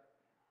together.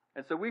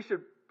 And so we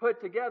should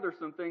put together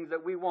some things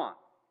that we want.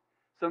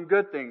 Some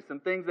good things, some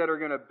things that are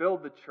going to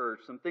build the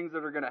church, some things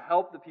that are going to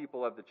help the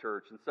people of the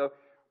church. And so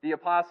the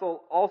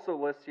apostle also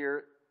lists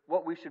here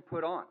what we should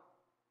put on.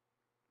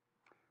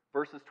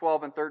 Verses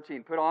 12 and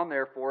 13, put on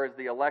therefore as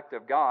the elect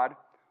of God,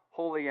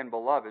 holy and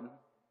beloved,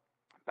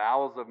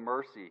 bowels of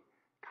mercy,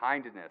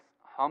 kindness,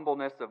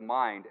 humbleness of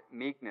mind,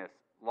 meekness,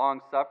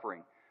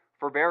 long-suffering,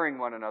 forbearing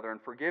one another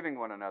and forgiving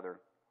one another.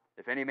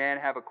 If any man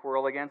have a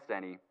quarrel against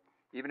any,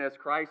 even as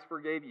Christ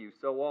forgave you,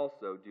 so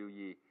also do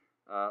ye.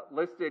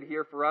 Listed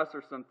here for us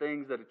are some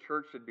things that a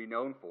church should be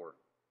known for.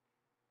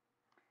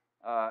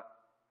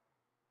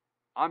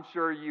 I'm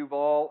sure you've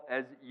all,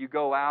 as you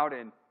go out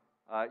and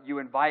you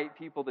invite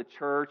people to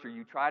church or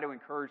you try to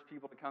encourage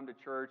people to come to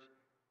church,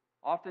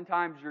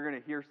 oftentimes you're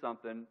going to hear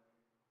something.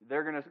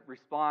 They're going to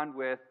respond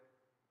with,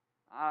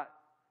 I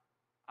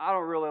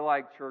don't really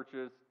like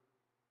churches.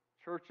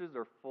 Churches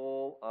are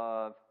full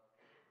of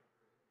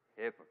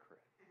hypocrites.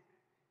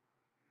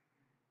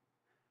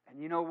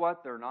 And you know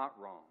what? They're not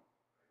wrong.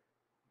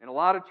 In a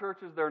lot of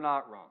churches, they're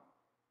not wrong.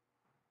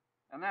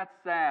 And that's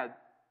sad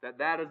that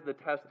that is the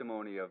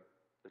testimony of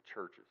the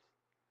churches.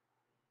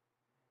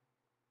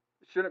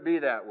 It shouldn't be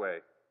that way.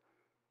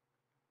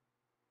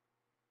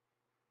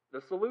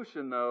 The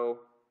solution, though,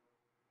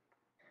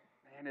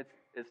 man,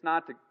 it's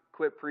not to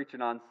quit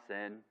preaching on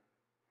sin.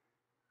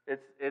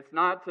 It's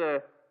not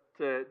to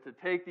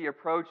take the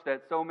approach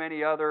that so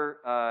many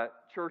other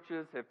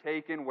churches have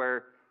taken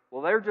where,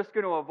 well, they're just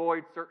going to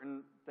avoid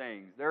certain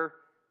things.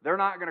 They're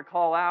not going to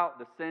call out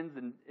the sins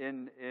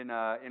in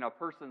a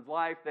person's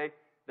life.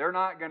 They're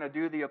not going to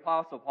do the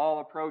Apostle Paul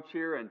approach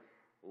here and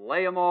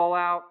lay them all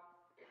out.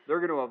 They're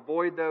going to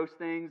avoid those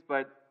things.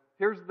 But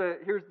here's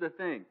the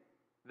thing: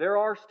 there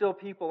are still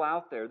people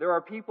out there. There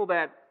are people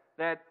that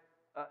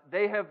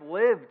they have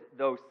lived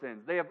those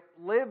sins. They have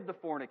lived the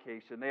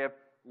fornication. They have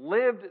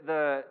lived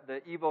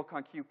the evil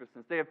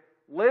concupiscence. They have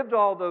lived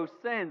all those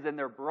sins, and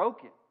they're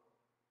broken.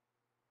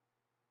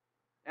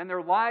 And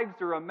their lives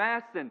are a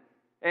mess,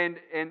 and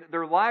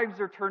their lives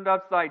are turned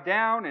upside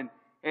down,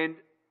 and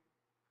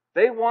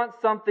they want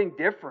something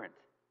different.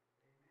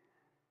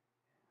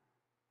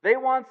 They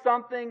want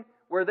something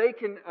where they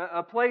can,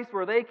 a place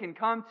where they can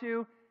come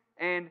to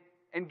and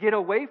get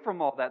away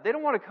from all that. They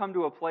don't want to come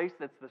to a place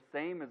that's the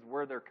same as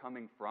where they're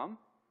coming from.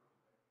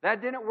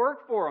 That didn't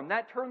work for them.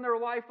 That turned their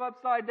life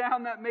upside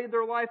down. That made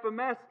their life a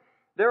mess.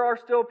 There are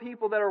still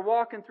people that are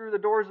walking through the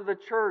doors of the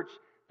church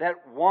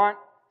that want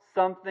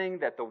something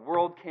that the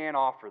world can't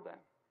offer them.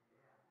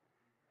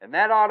 And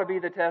that ought to be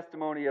the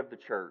testimony of the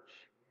church.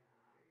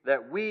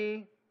 That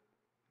we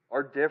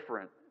are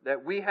different.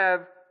 That we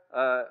have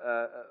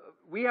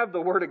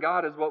the Word of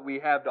God is what we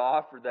have to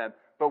offer them.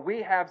 But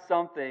we have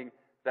something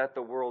that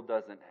the world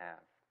doesn't have.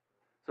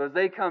 So as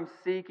they come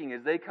seeking,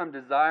 as they come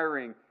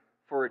desiring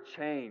for a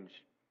change,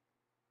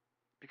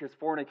 because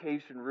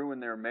fornication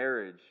ruined their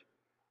marriage,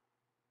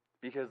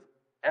 because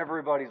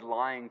everybody's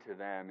lying to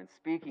them and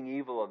speaking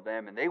evil of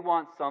them, and they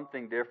want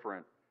something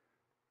different,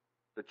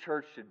 the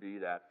church should be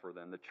that for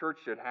them. The church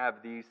should have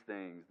these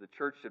things. The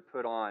church should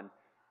put on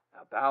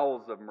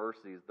bowels of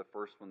mercy is the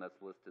first one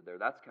that's listed there.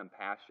 That's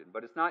compassion.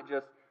 But it's not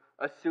just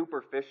a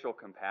superficial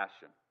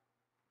compassion.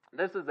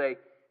 This is a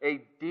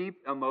deep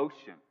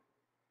emotion.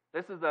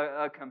 This is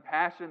a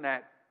compassion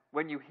that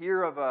when you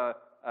hear of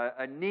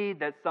a need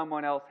that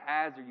someone else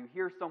has, or you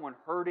hear someone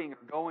hurting or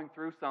going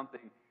through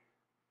something,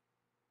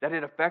 that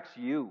it affects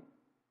you.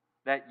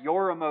 That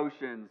your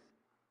emotions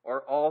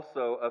are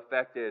also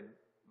affected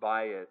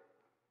by it,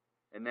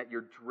 and that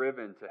you're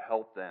driven to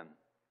help them.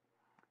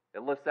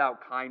 It lifts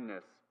out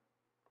kindness.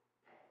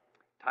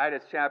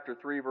 Titus chapter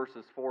 3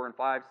 verses 4 and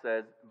 5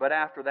 says, "But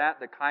after that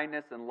the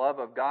kindness and love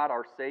of God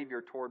our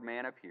Savior toward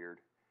man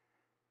appeared,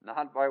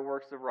 not by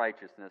works of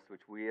righteousness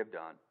which we have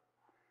done,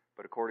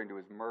 but according to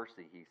His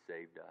mercy He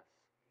saved us."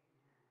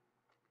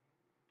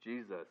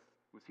 Jesus,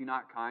 was He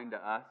not kind to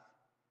us?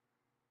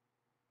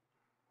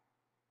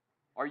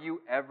 Are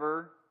you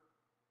ever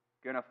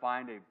going to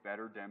find a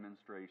better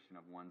demonstration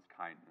of one's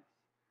kindness?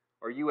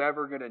 Are you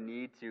ever going to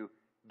need to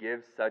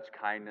give such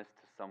kindness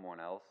to someone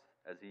else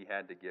as He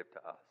had to give to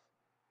us?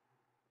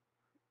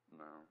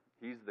 No.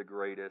 He's the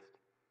greatest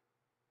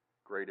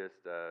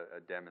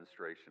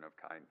demonstration of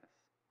kindness.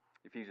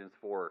 Ephesians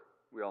 4,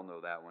 we all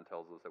know that one,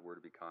 tells us that we're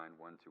to be kind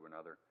one to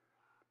another.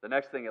 The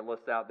next thing it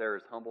lists out there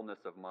is humbleness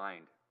of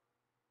mind.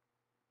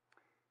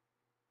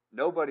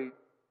 Nobody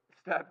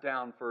stepped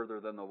down further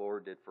than the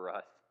Lord did for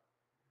us.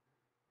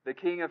 The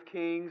King of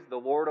Kings, the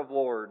Lord of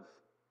Lords,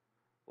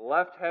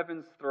 left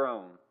heaven's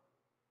throne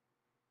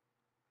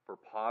for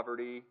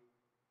poverty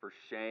for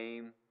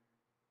shame,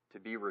 to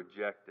be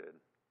rejected?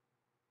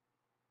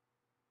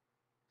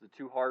 Is it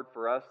too hard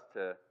for us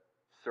to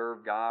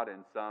serve God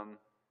in some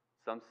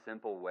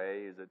simple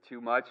way? Is it too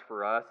much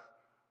for us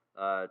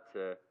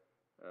to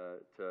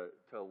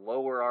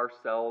lower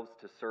ourselves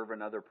to serve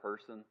another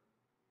person?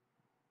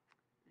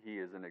 He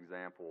is an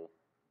example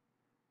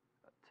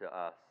to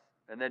us.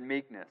 And then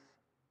meekness.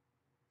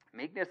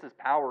 Meekness is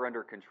power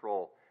under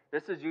control.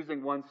 This is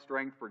using one's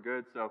strength for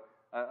good. So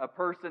a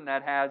person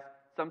that has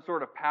some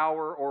sort of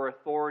power or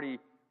authority,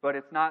 but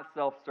it's not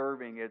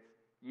self-serving. It's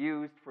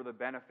used for the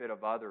benefit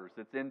of others.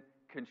 It's in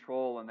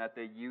control, and that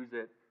they use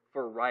it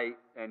for right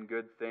and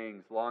good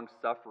things.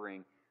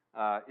 Long-suffering.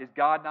 Is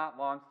God not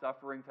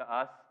long-suffering to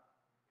us?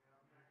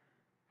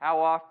 How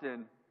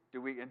often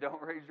do we, and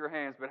don't raise your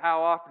hands, but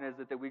how often is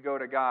it that we go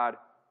to God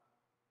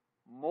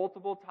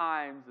multiple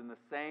times in the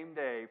same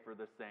day for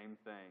the same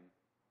thing?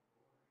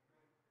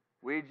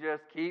 We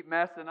just keep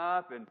messing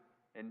up, and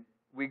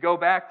we go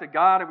back to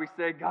God and we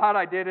say, God,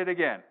 I did it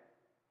again.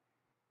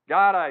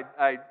 God,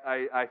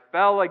 I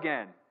fell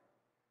again.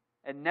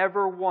 And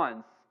never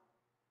once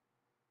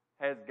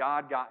has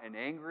God gotten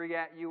angry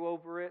at you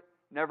over it.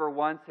 Never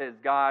once has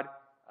God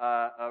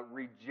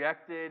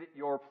rejected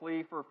your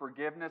plea for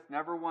forgiveness.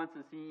 Never once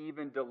has He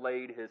even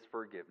delayed His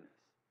forgiveness.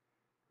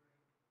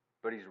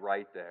 But He's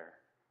right there.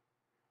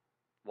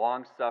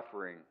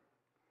 Long-suffering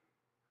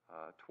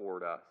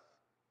toward us.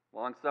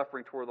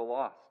 Long-suffering toward the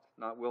lost.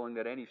 Not willing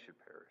that any should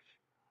perish,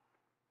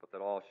 but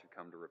that all should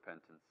come to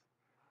repentance.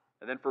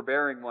 And then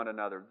forbearing one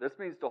another. This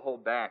means to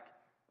hold back.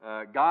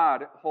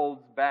 God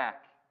holds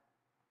back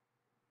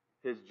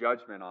His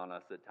judgment on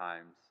us at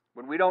times.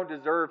 When we don't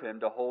deserve Him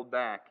to hold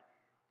back,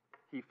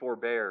 He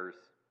forbears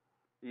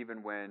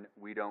even when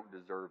we don't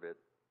deserve it.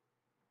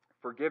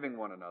 Forgiving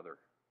one another.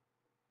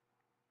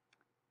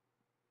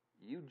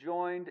 You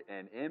joined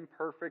an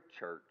imperfect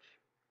church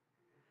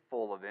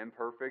full of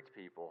imperfect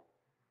people.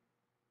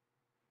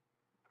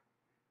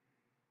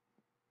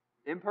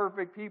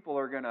 Imperfect people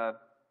are going to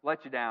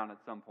let you down at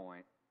some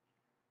point.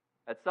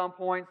 At some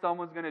point,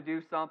 someone's going to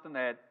do something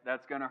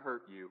that's going to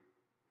hurt you.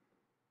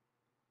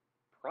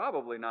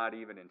 Probably not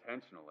even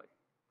intentionally.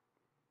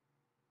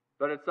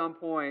 But at some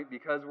point,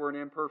 because we're an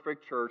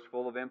imperfect church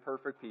full of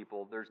imperfect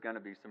people, there's going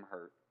to be some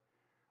hurt.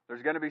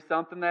 There's going to be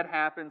something that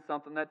happens,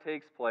 something that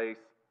takes place.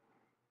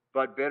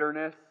 But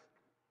bitterness,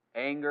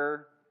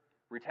 anger,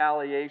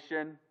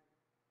 retaliation,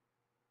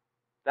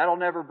 that'll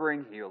never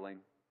bring healing.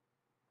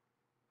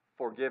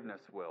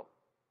 Forgiveness will.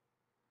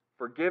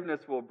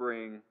 Forgiveness will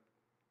bring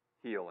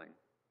healing.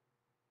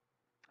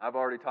 I've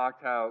already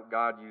talked how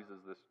God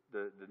uses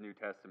the New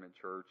Testament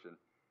church,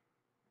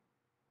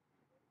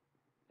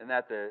 and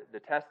that the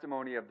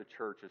testimony of the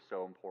church is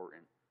so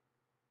important.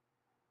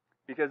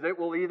 Because it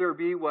will either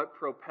be what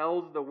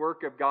propels the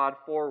work of God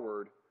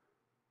forward,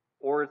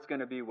 or it's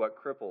going to be what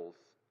cripples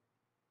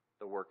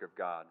the work of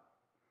God.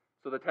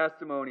 So the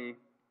testimony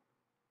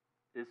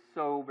is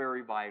so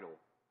very vital.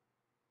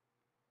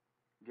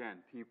 Again,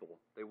 people,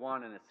 they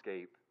want an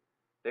escape.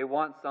 They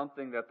want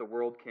something that the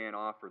world can't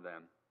offer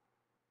them.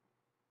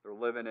 They're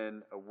living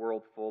in a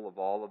world full of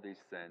all of these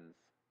sins,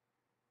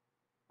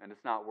 and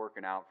it's not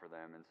working out for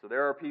them. And so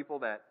there are people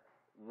that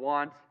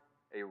want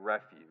a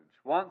refuge,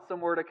 want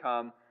somewhere to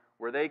come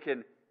where they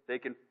can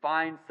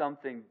find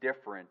something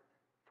different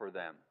for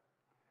them.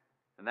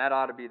 And that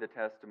ought to be the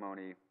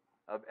testimony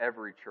of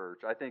every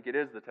church. I think it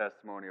is the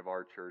testimony of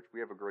our church. We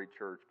have a great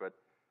church, but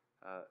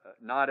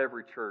not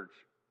every church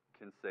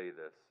can say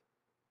this.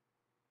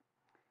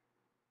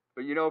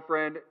 But you know,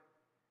 friend,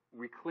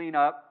 we clean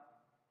up.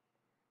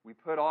 We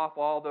put off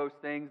all those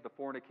things, the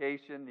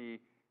fornication,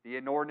 the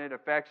inordinate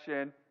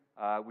affection.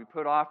 We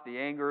put off the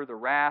anger, the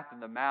wrath,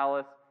 and the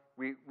malice.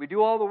 We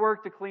do all the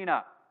work to clean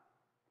up.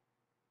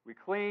 We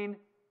clean.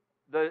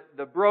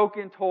 The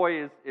broken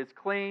toy is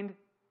cleaned.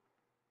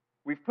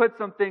 We've put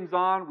some things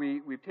on.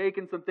 We've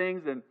taken some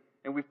things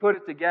and we've put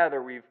it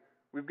together.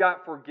 We've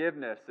got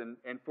forgiveness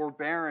and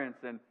forbearance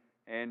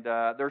and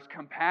there's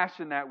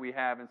compassion that we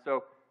have. And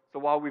so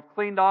while we've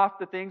cleaned off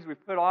the things,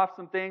 we've put off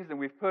some things, and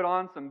we've put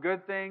on some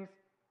good things,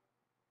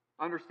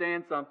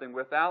 understand something.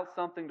 Without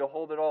something to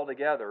hold it all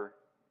together,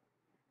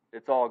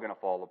 it's all going to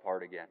fall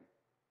apart again.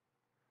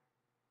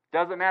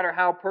 Doesn't matter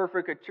how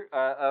perfect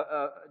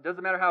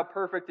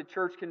a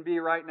church can be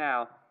right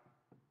now.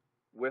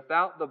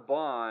 Without the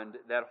bond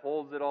that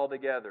holds it all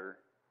together,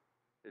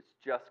 it's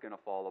just going to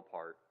fall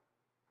apart.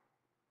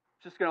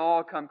 It's just going to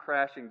all come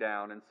crashing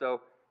down. And so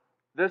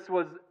this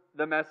was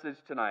the message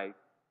tonight.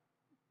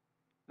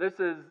 This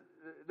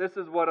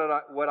is what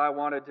I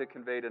wanted to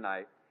convey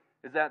tonight,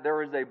 is that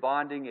there is a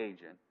bonding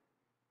agent.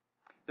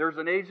 There's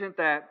an agent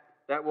that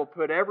will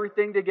put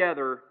everything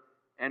together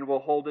and will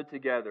hold it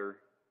together.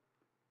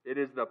 It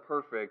is the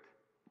perfect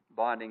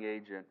bonding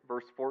agent.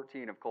 Verse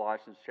 14 of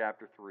Colossians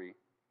chapter 3.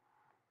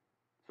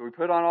 So we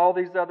put on all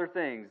these other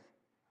things,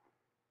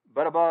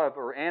 but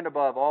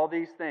above all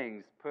these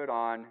things, put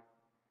on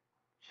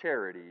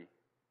charity,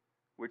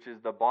 which is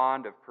the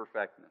bond of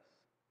perfectness.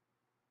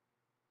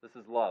 This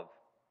is love.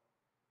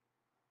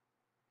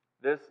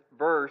 This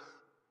verse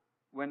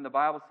when the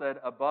Bible said,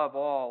 above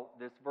all,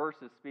 this verse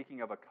is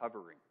speaking of a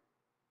covering.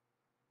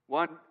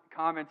 One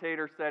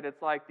commentator said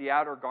it's like the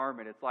outer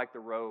garment, it's like the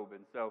robe.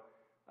 And so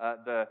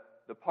the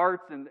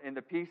parts and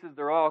the pieces,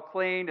 they're all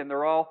cleaned and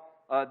they're all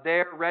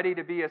there, ready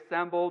to be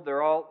assembled.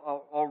 They're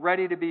all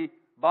ready to be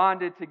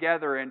bonded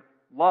together. And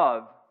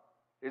love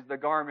is the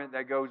garment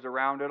that goes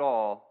around it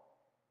all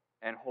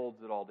and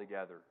holds it all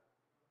together.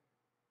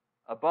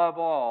 Above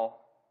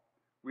all,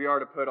 we are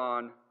to put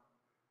on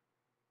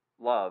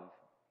love.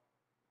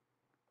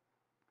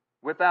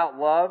 Without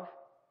love,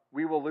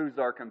 we will lose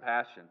our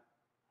compassion.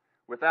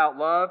 Without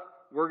love,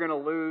 we're going to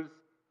lose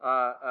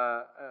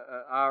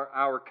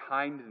our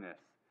kindness.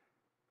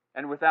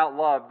 And without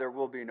love, there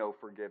will be no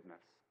forgiveness.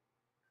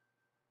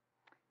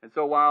 And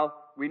so while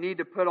we need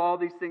to put all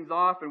these things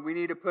off and we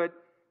need to put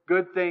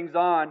good things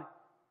on,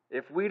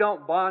 if we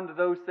don't bond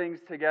those things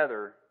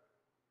together,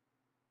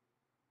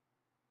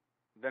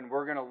 then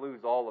we're going to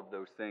lose all of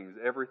those things.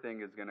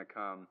 Everything is going to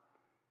come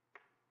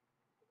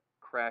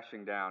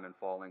crashing down and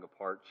falling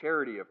apart.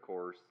 Charity, of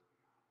course,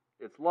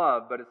 it's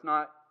love, but it's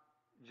not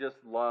just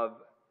love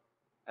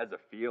as a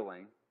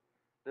feeling.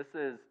 This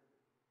is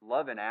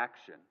love in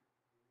action.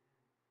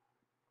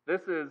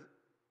 This is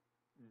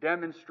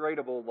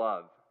demonstrable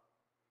love.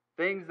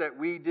 Things that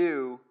we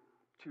do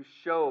to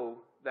show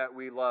that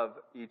we love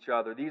each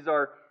other. These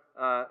are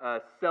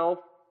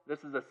this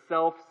is a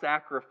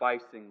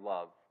self-sacrificing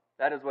love.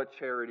 That is what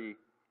charity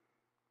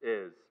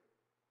is.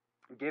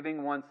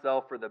 Giving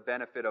oneself for the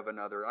benefit of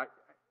another.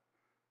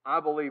 I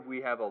believe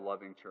we have a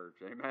loving church.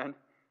 Amen.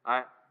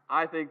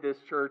 I think this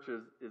church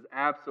is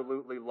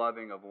absolutely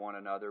loving of one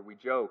another. We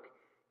joke,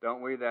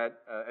 don't we, that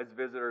as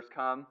visitors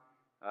come,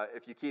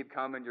 if you keep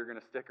coming, you're going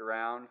to stick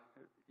around.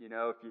 You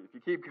know, if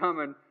you keep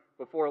coming,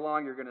 before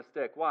long you're going to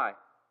stick. Why?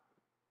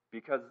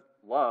 Because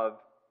love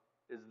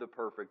is the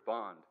perfect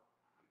bond.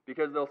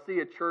 Because they'll see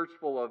a church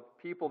full of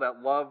people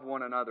that love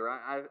one another.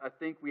 I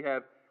think we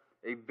have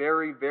a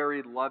very,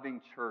 very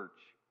loving church.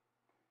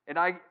 And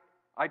I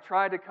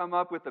tried to come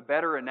up with a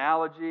better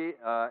analogy,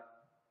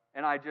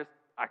 and I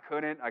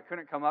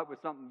couldn't come up with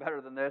something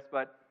better than this,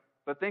 but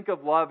think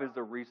of love as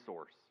a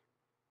resource.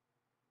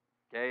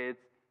 Okay,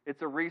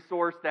 it's a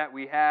resource that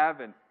we have,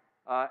 and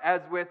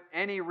as with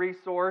any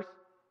resource,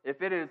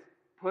 if it is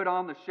put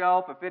on the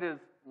shelf, if it is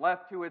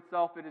left to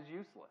itself, it is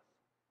useless.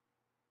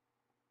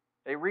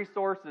 A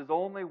resource is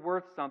only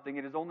worth something,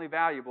 it is only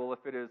valuable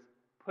if it is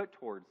put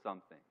towards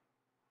something.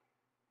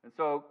 And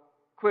so,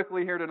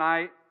 quickly here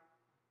tonight,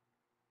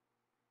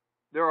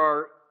 there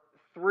are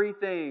 3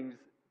 things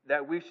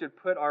that we should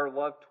put our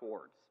love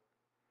towards.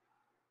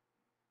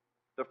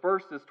 The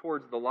first is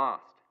towards the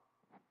lost.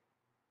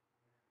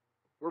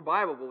 We're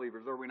Bible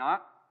believers, are we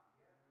not?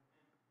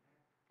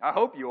 I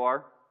hope you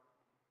are.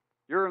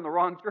 You're in the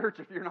wrong church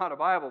if you're not a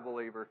Bible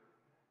believer.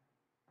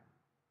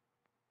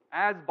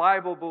 As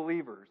Bible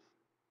believers,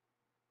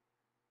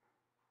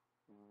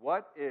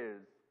 what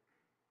is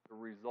the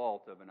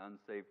result of an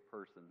unsaved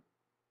person?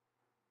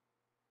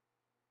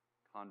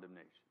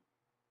 Condemnation.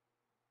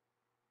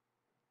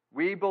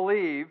 We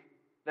believe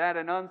that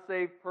an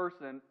unsaved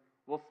person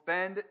will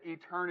spend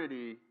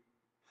eternity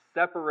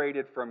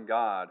separated from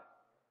God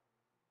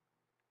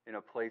in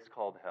a place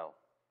called hell.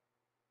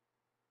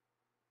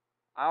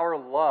 Our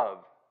love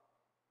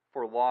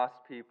for lost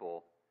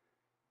people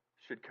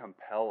should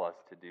compel us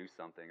to do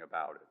something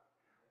about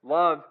it.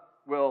 Love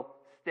will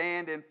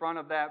stand in front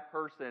of that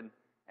person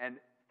and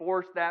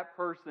force that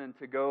person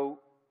to go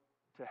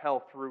to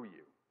hell through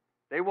you.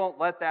 They won't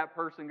let that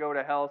person go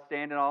to hell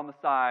standing on the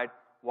side,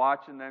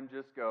 watching them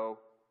just go.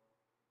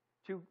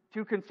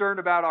 Too concerned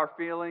about our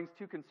feelings,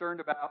 too concerned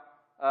about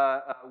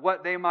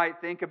what they might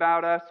think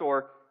about us,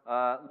 or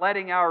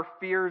letting our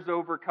fears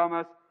overcome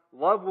us.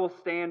 Love will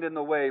stand in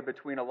the way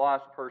between a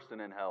lost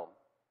person and hell.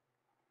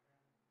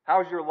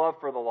 How's your love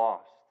for the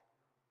lost?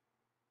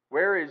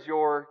 Where is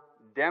your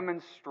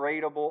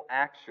demonstrable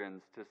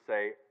actions to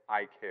say,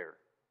 I care?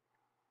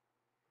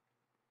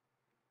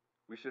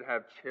 We should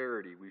have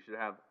charity. We should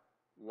have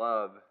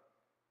love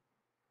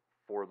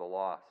for the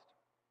lost.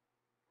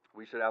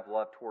 We should have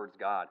love towards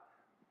God.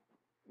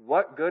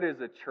 What good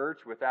is a church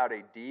without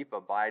a deep,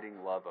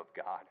 abiding love of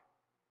God?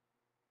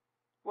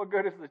 What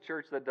good is the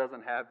church that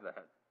doesn't have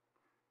that?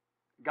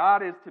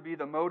 God is to be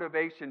the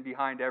motivation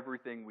behind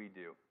everything we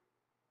do.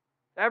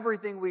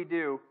 Everything we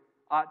do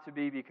ought to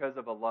be because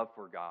of a love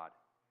for God.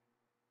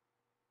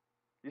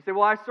 You say,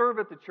 well, I serve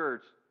at the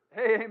church.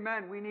 Hey,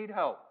 amen, we need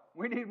help.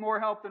 We need more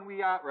help than we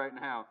got right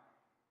now.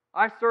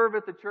 I serve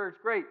at the church,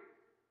 great.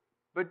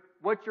 But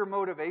what's your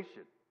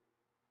motivation?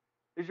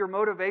 Is your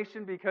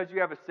motivation because you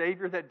have a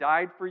Savior that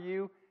died for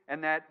you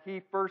and that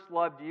He first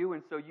loved you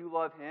and so you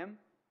love Him?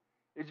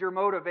 Is your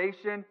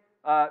motivation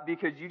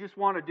because you just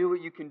want to do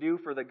what you can do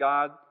for the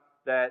God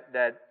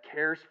that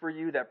cares for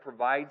you, that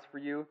provides for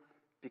you,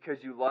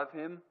 because you love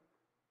Him?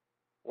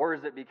 Or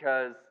is it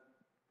because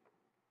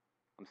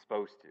I'm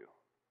supposed to?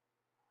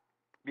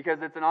 Because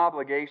it's an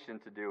obligation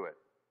to do it.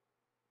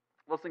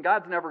 Listen,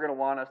 God's never going to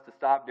want us to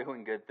stop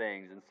doing good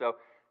things. And so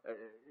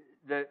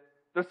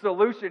the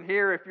solution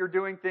here, if you're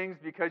doing things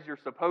because you're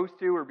supposed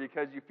to or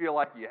because you feel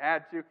like you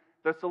had to,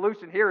 the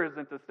solution here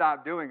isn't to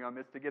stop doing them,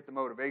 it's to get the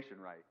motivation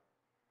right.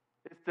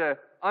 It's to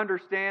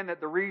understand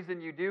that the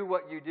reason you do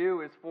what you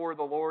do is for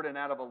the Lord and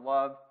out of a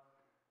love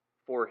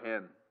for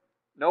Him.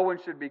 No one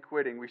should be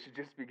quitting. We should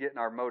just be getting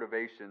our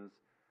motivations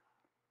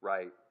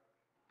right.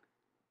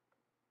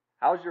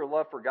 How's your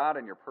love for God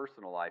in your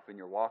personal life, in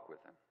your walk with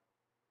Him?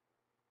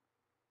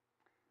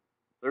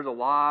 There's a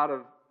lot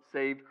of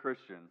saved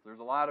Christians. There's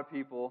a lot of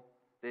people,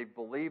 they've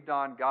believed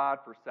on God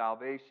for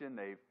salvation.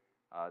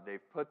 They've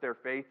put their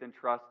faith and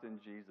trust in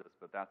Jesus,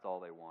 but that's all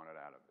they wanted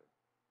out of it.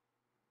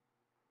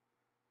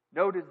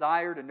 No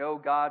desire to know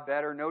God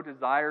better. No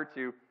desire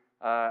to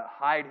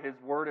hide His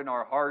Word in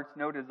our hearts.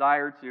 No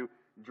desire to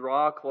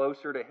draw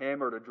closer to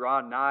Him or to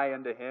draw nigh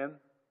unto Him.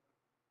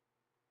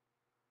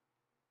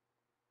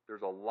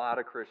 There's a lot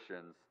of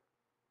Christians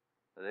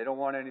that they don't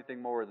want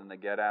anything more than the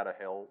get out of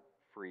hell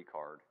free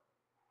card.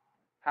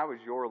 How is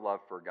your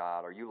love for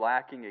God? Are you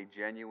lacking a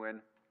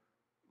genuine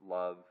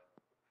love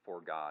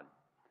for God?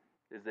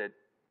 Is it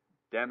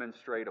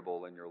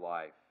demonstrable in your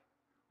life?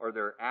 Are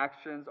there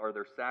actions, are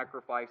there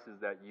sacrifices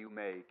that you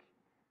make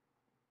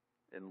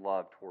in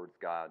love towards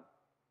God?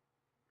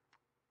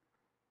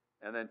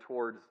 And then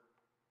towards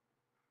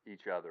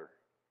each other.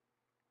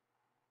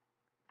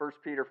 1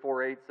 Peter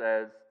 4:8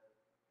 says,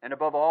 "And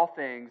above all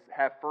things,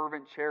 have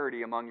fervent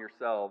charity among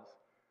yourselves,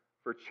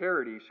 for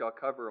charity shall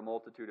cover a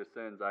multitude of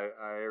sins." I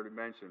already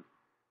mentioned,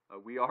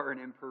 we are an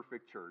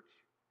imperfect church.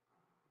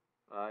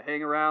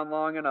 Hang around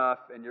long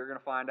enough, and you're going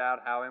to find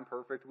out how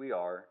imperfect we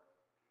are.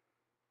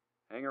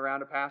 Hang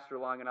around a pastor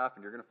long enough,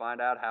 and you're going to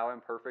find out how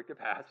imperfect a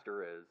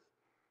pastor is.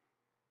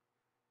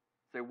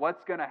 Say,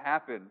 what's going to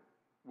happen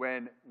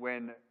when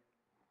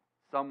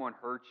someone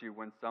hurts you,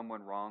 when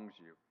someone wrongs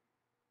you?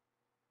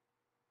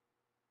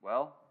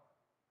 Well,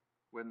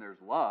 when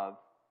there's love,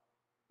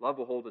 love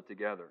will hold it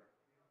together.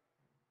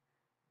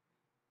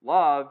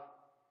 Love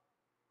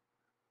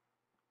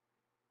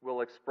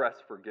will express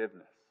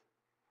forgiveness.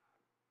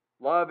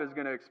 Love is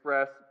going to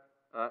express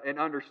an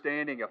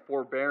understanding, a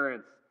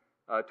forbearance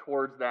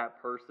towards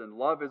that person.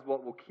 Love is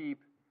what will keep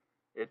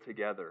it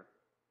together.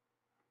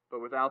 But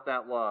without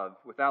that love,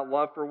 without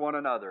love for one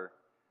another,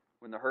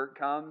 when the hurt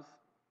comes,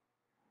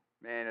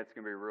 man, it's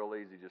going to be real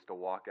easy just to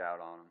walk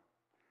out on them.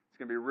 It's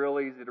going to be real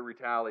easy to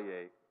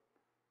retaliate.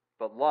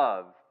 But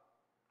love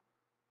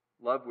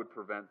would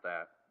prevent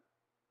that.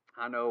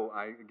 I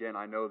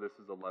know this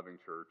is a loving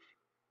church.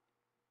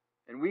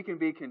 And we can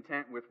be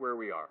content with where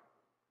we are.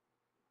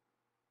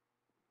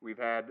 We've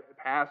had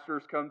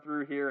pastors come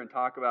through here and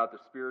talk about the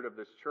spirit of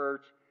this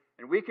church,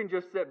 and we can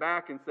just sit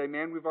back and say,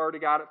 man, we've already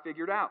got it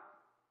figured out.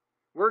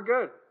 We're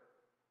good.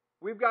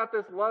 We've got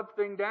this love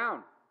thing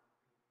down.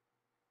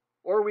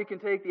 Or we can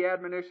take the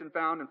admonition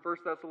found in 1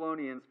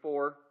 Thessalonians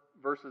 4,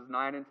 verses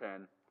 9 and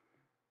 10.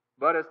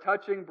 "But as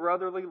touching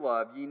brotherly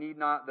love, ye need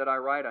not that I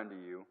write unto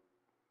you,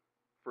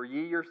 for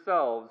ye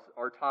yourselves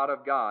are taught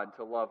of God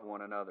to love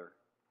one another.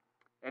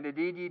 And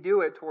indeed ye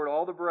do it toward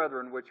all the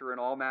brethren which are in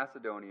all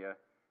Macedonia.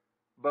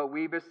 But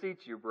we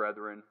beseech you,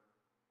 brethren,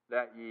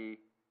 that ye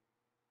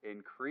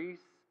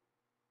increase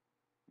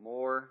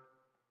more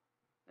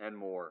and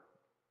more."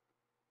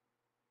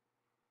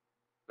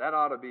 That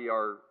ought to be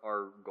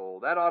our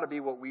goal. That ought to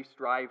be what we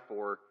strive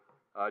for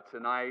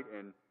tonight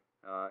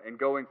and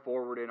going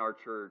forward in our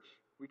church.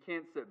 We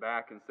can't sit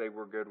back and say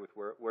we're good with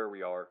where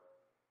we are.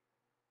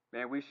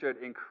 Man, we should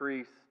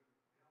increase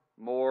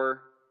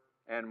more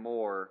and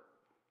more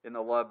in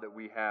the love that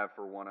we have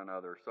for one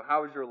another. So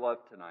how is your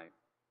love tonight?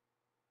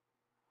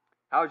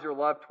 How is your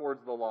love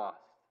towards the lost?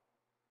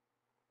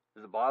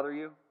 Does it bother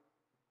you?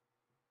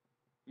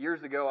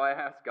 Years ago, I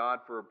asked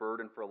God for a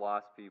burden for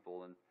lost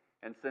people,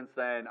 and since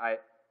then, I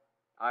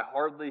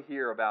hardly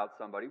hear about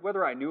somebody,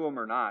 whether I knew him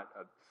or not,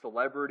 a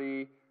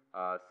celebrity,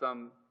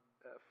 some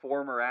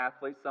former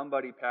athlete,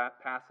 somebody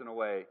passing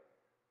away.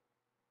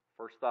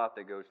 First thought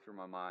that goes through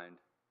my mind,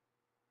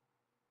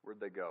 where'd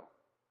they go?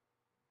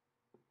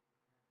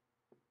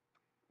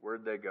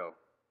 Where'd they go?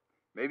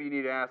 Maybe you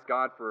need to ask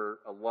God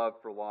for a love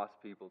for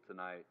lost people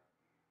tonight.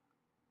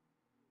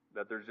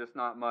 That there's just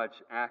not much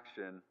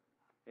action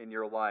in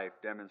your life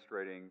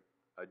demonstrating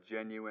a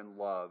genuine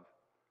love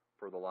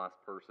for the lost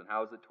person.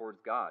 How is it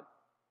towards God?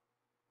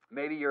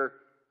 Maybe your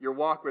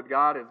walk with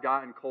God has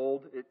gotten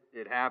cold.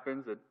 It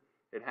happens.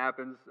 It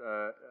happens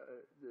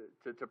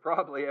to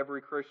probably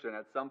every Christian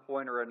at some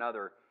point or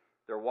another.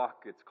 Their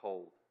walk gets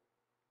cold.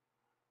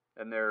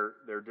 And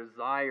their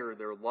desire,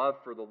 their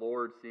love for the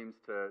Lord seems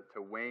to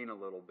wane a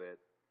little bit.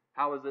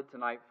 How is it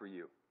tonight for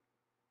you?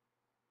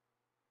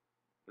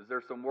 Is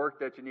there some work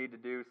that you need to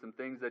do, some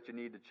things that you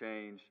need to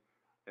change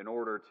in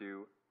order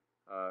to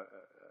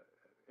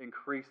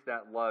increase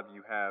that love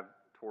you have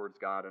towards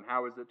God? And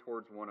how is it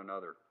towards one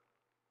another?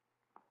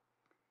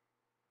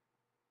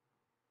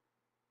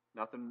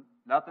 Nothing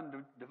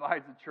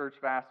divides the church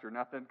faster.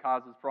 Nothing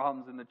causes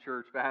problems in the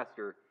church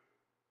faster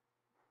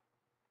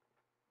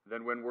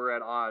than when we're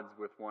at odds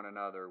with one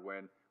another,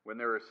 when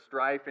there is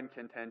strife and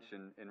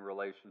contention in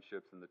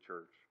relationships in the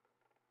church.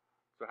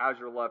 So how's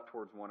your love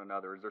towards one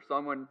another? Is there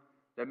someone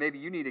that maybe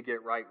you need to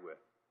get right with?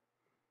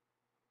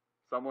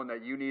 Someone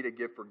that you need to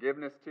give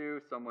forgiveness to?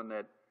 Someone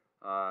that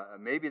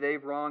maybe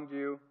they've wronged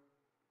you,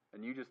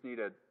 and you just need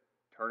to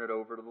turn it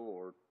over to the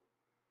Lord.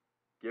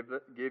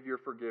 Give your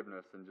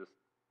forgiveness and just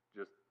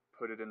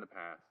put it in the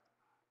past.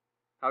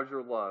 How's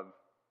your love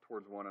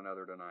towards one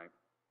another tonight?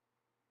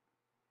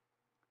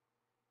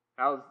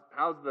 How's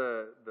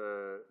the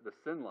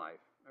sin life,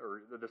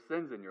 or the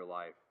sins in your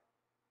life?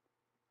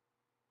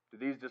 Do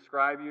these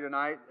describe you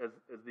tonight? As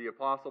the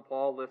Apostle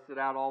Paul listed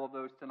out all of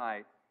those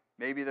tonight,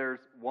 maybe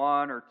there's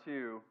one or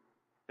two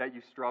that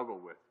you struggle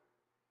with.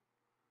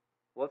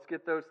 Let's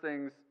get those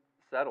things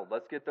settled.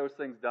 Let's get those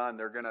things done.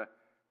 They're gonna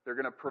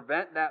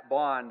prevent that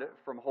bond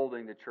from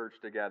holding the church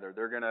together.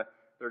 They're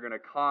gonna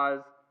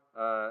cause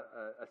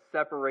a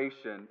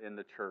separation in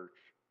the church.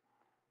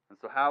 And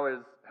so, how is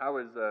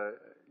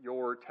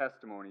your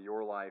testimony,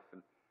 your life,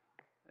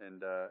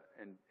 and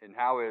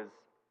how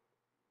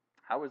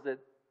is it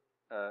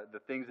the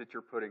things that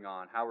you're putting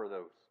on? How are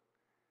those?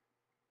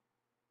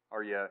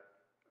 Are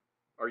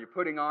you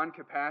putting on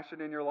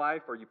compassion in your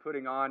life? Are you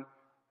putting on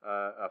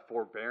a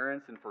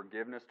forbearance and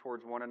forgiveness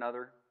towards one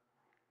another?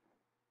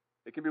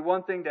 It can be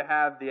one thing to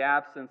have the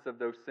absence of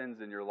those sins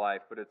in your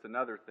life, but it's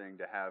another thing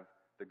to have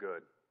the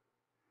good.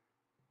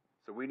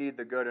 So we need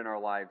the good in our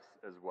lives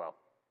as well.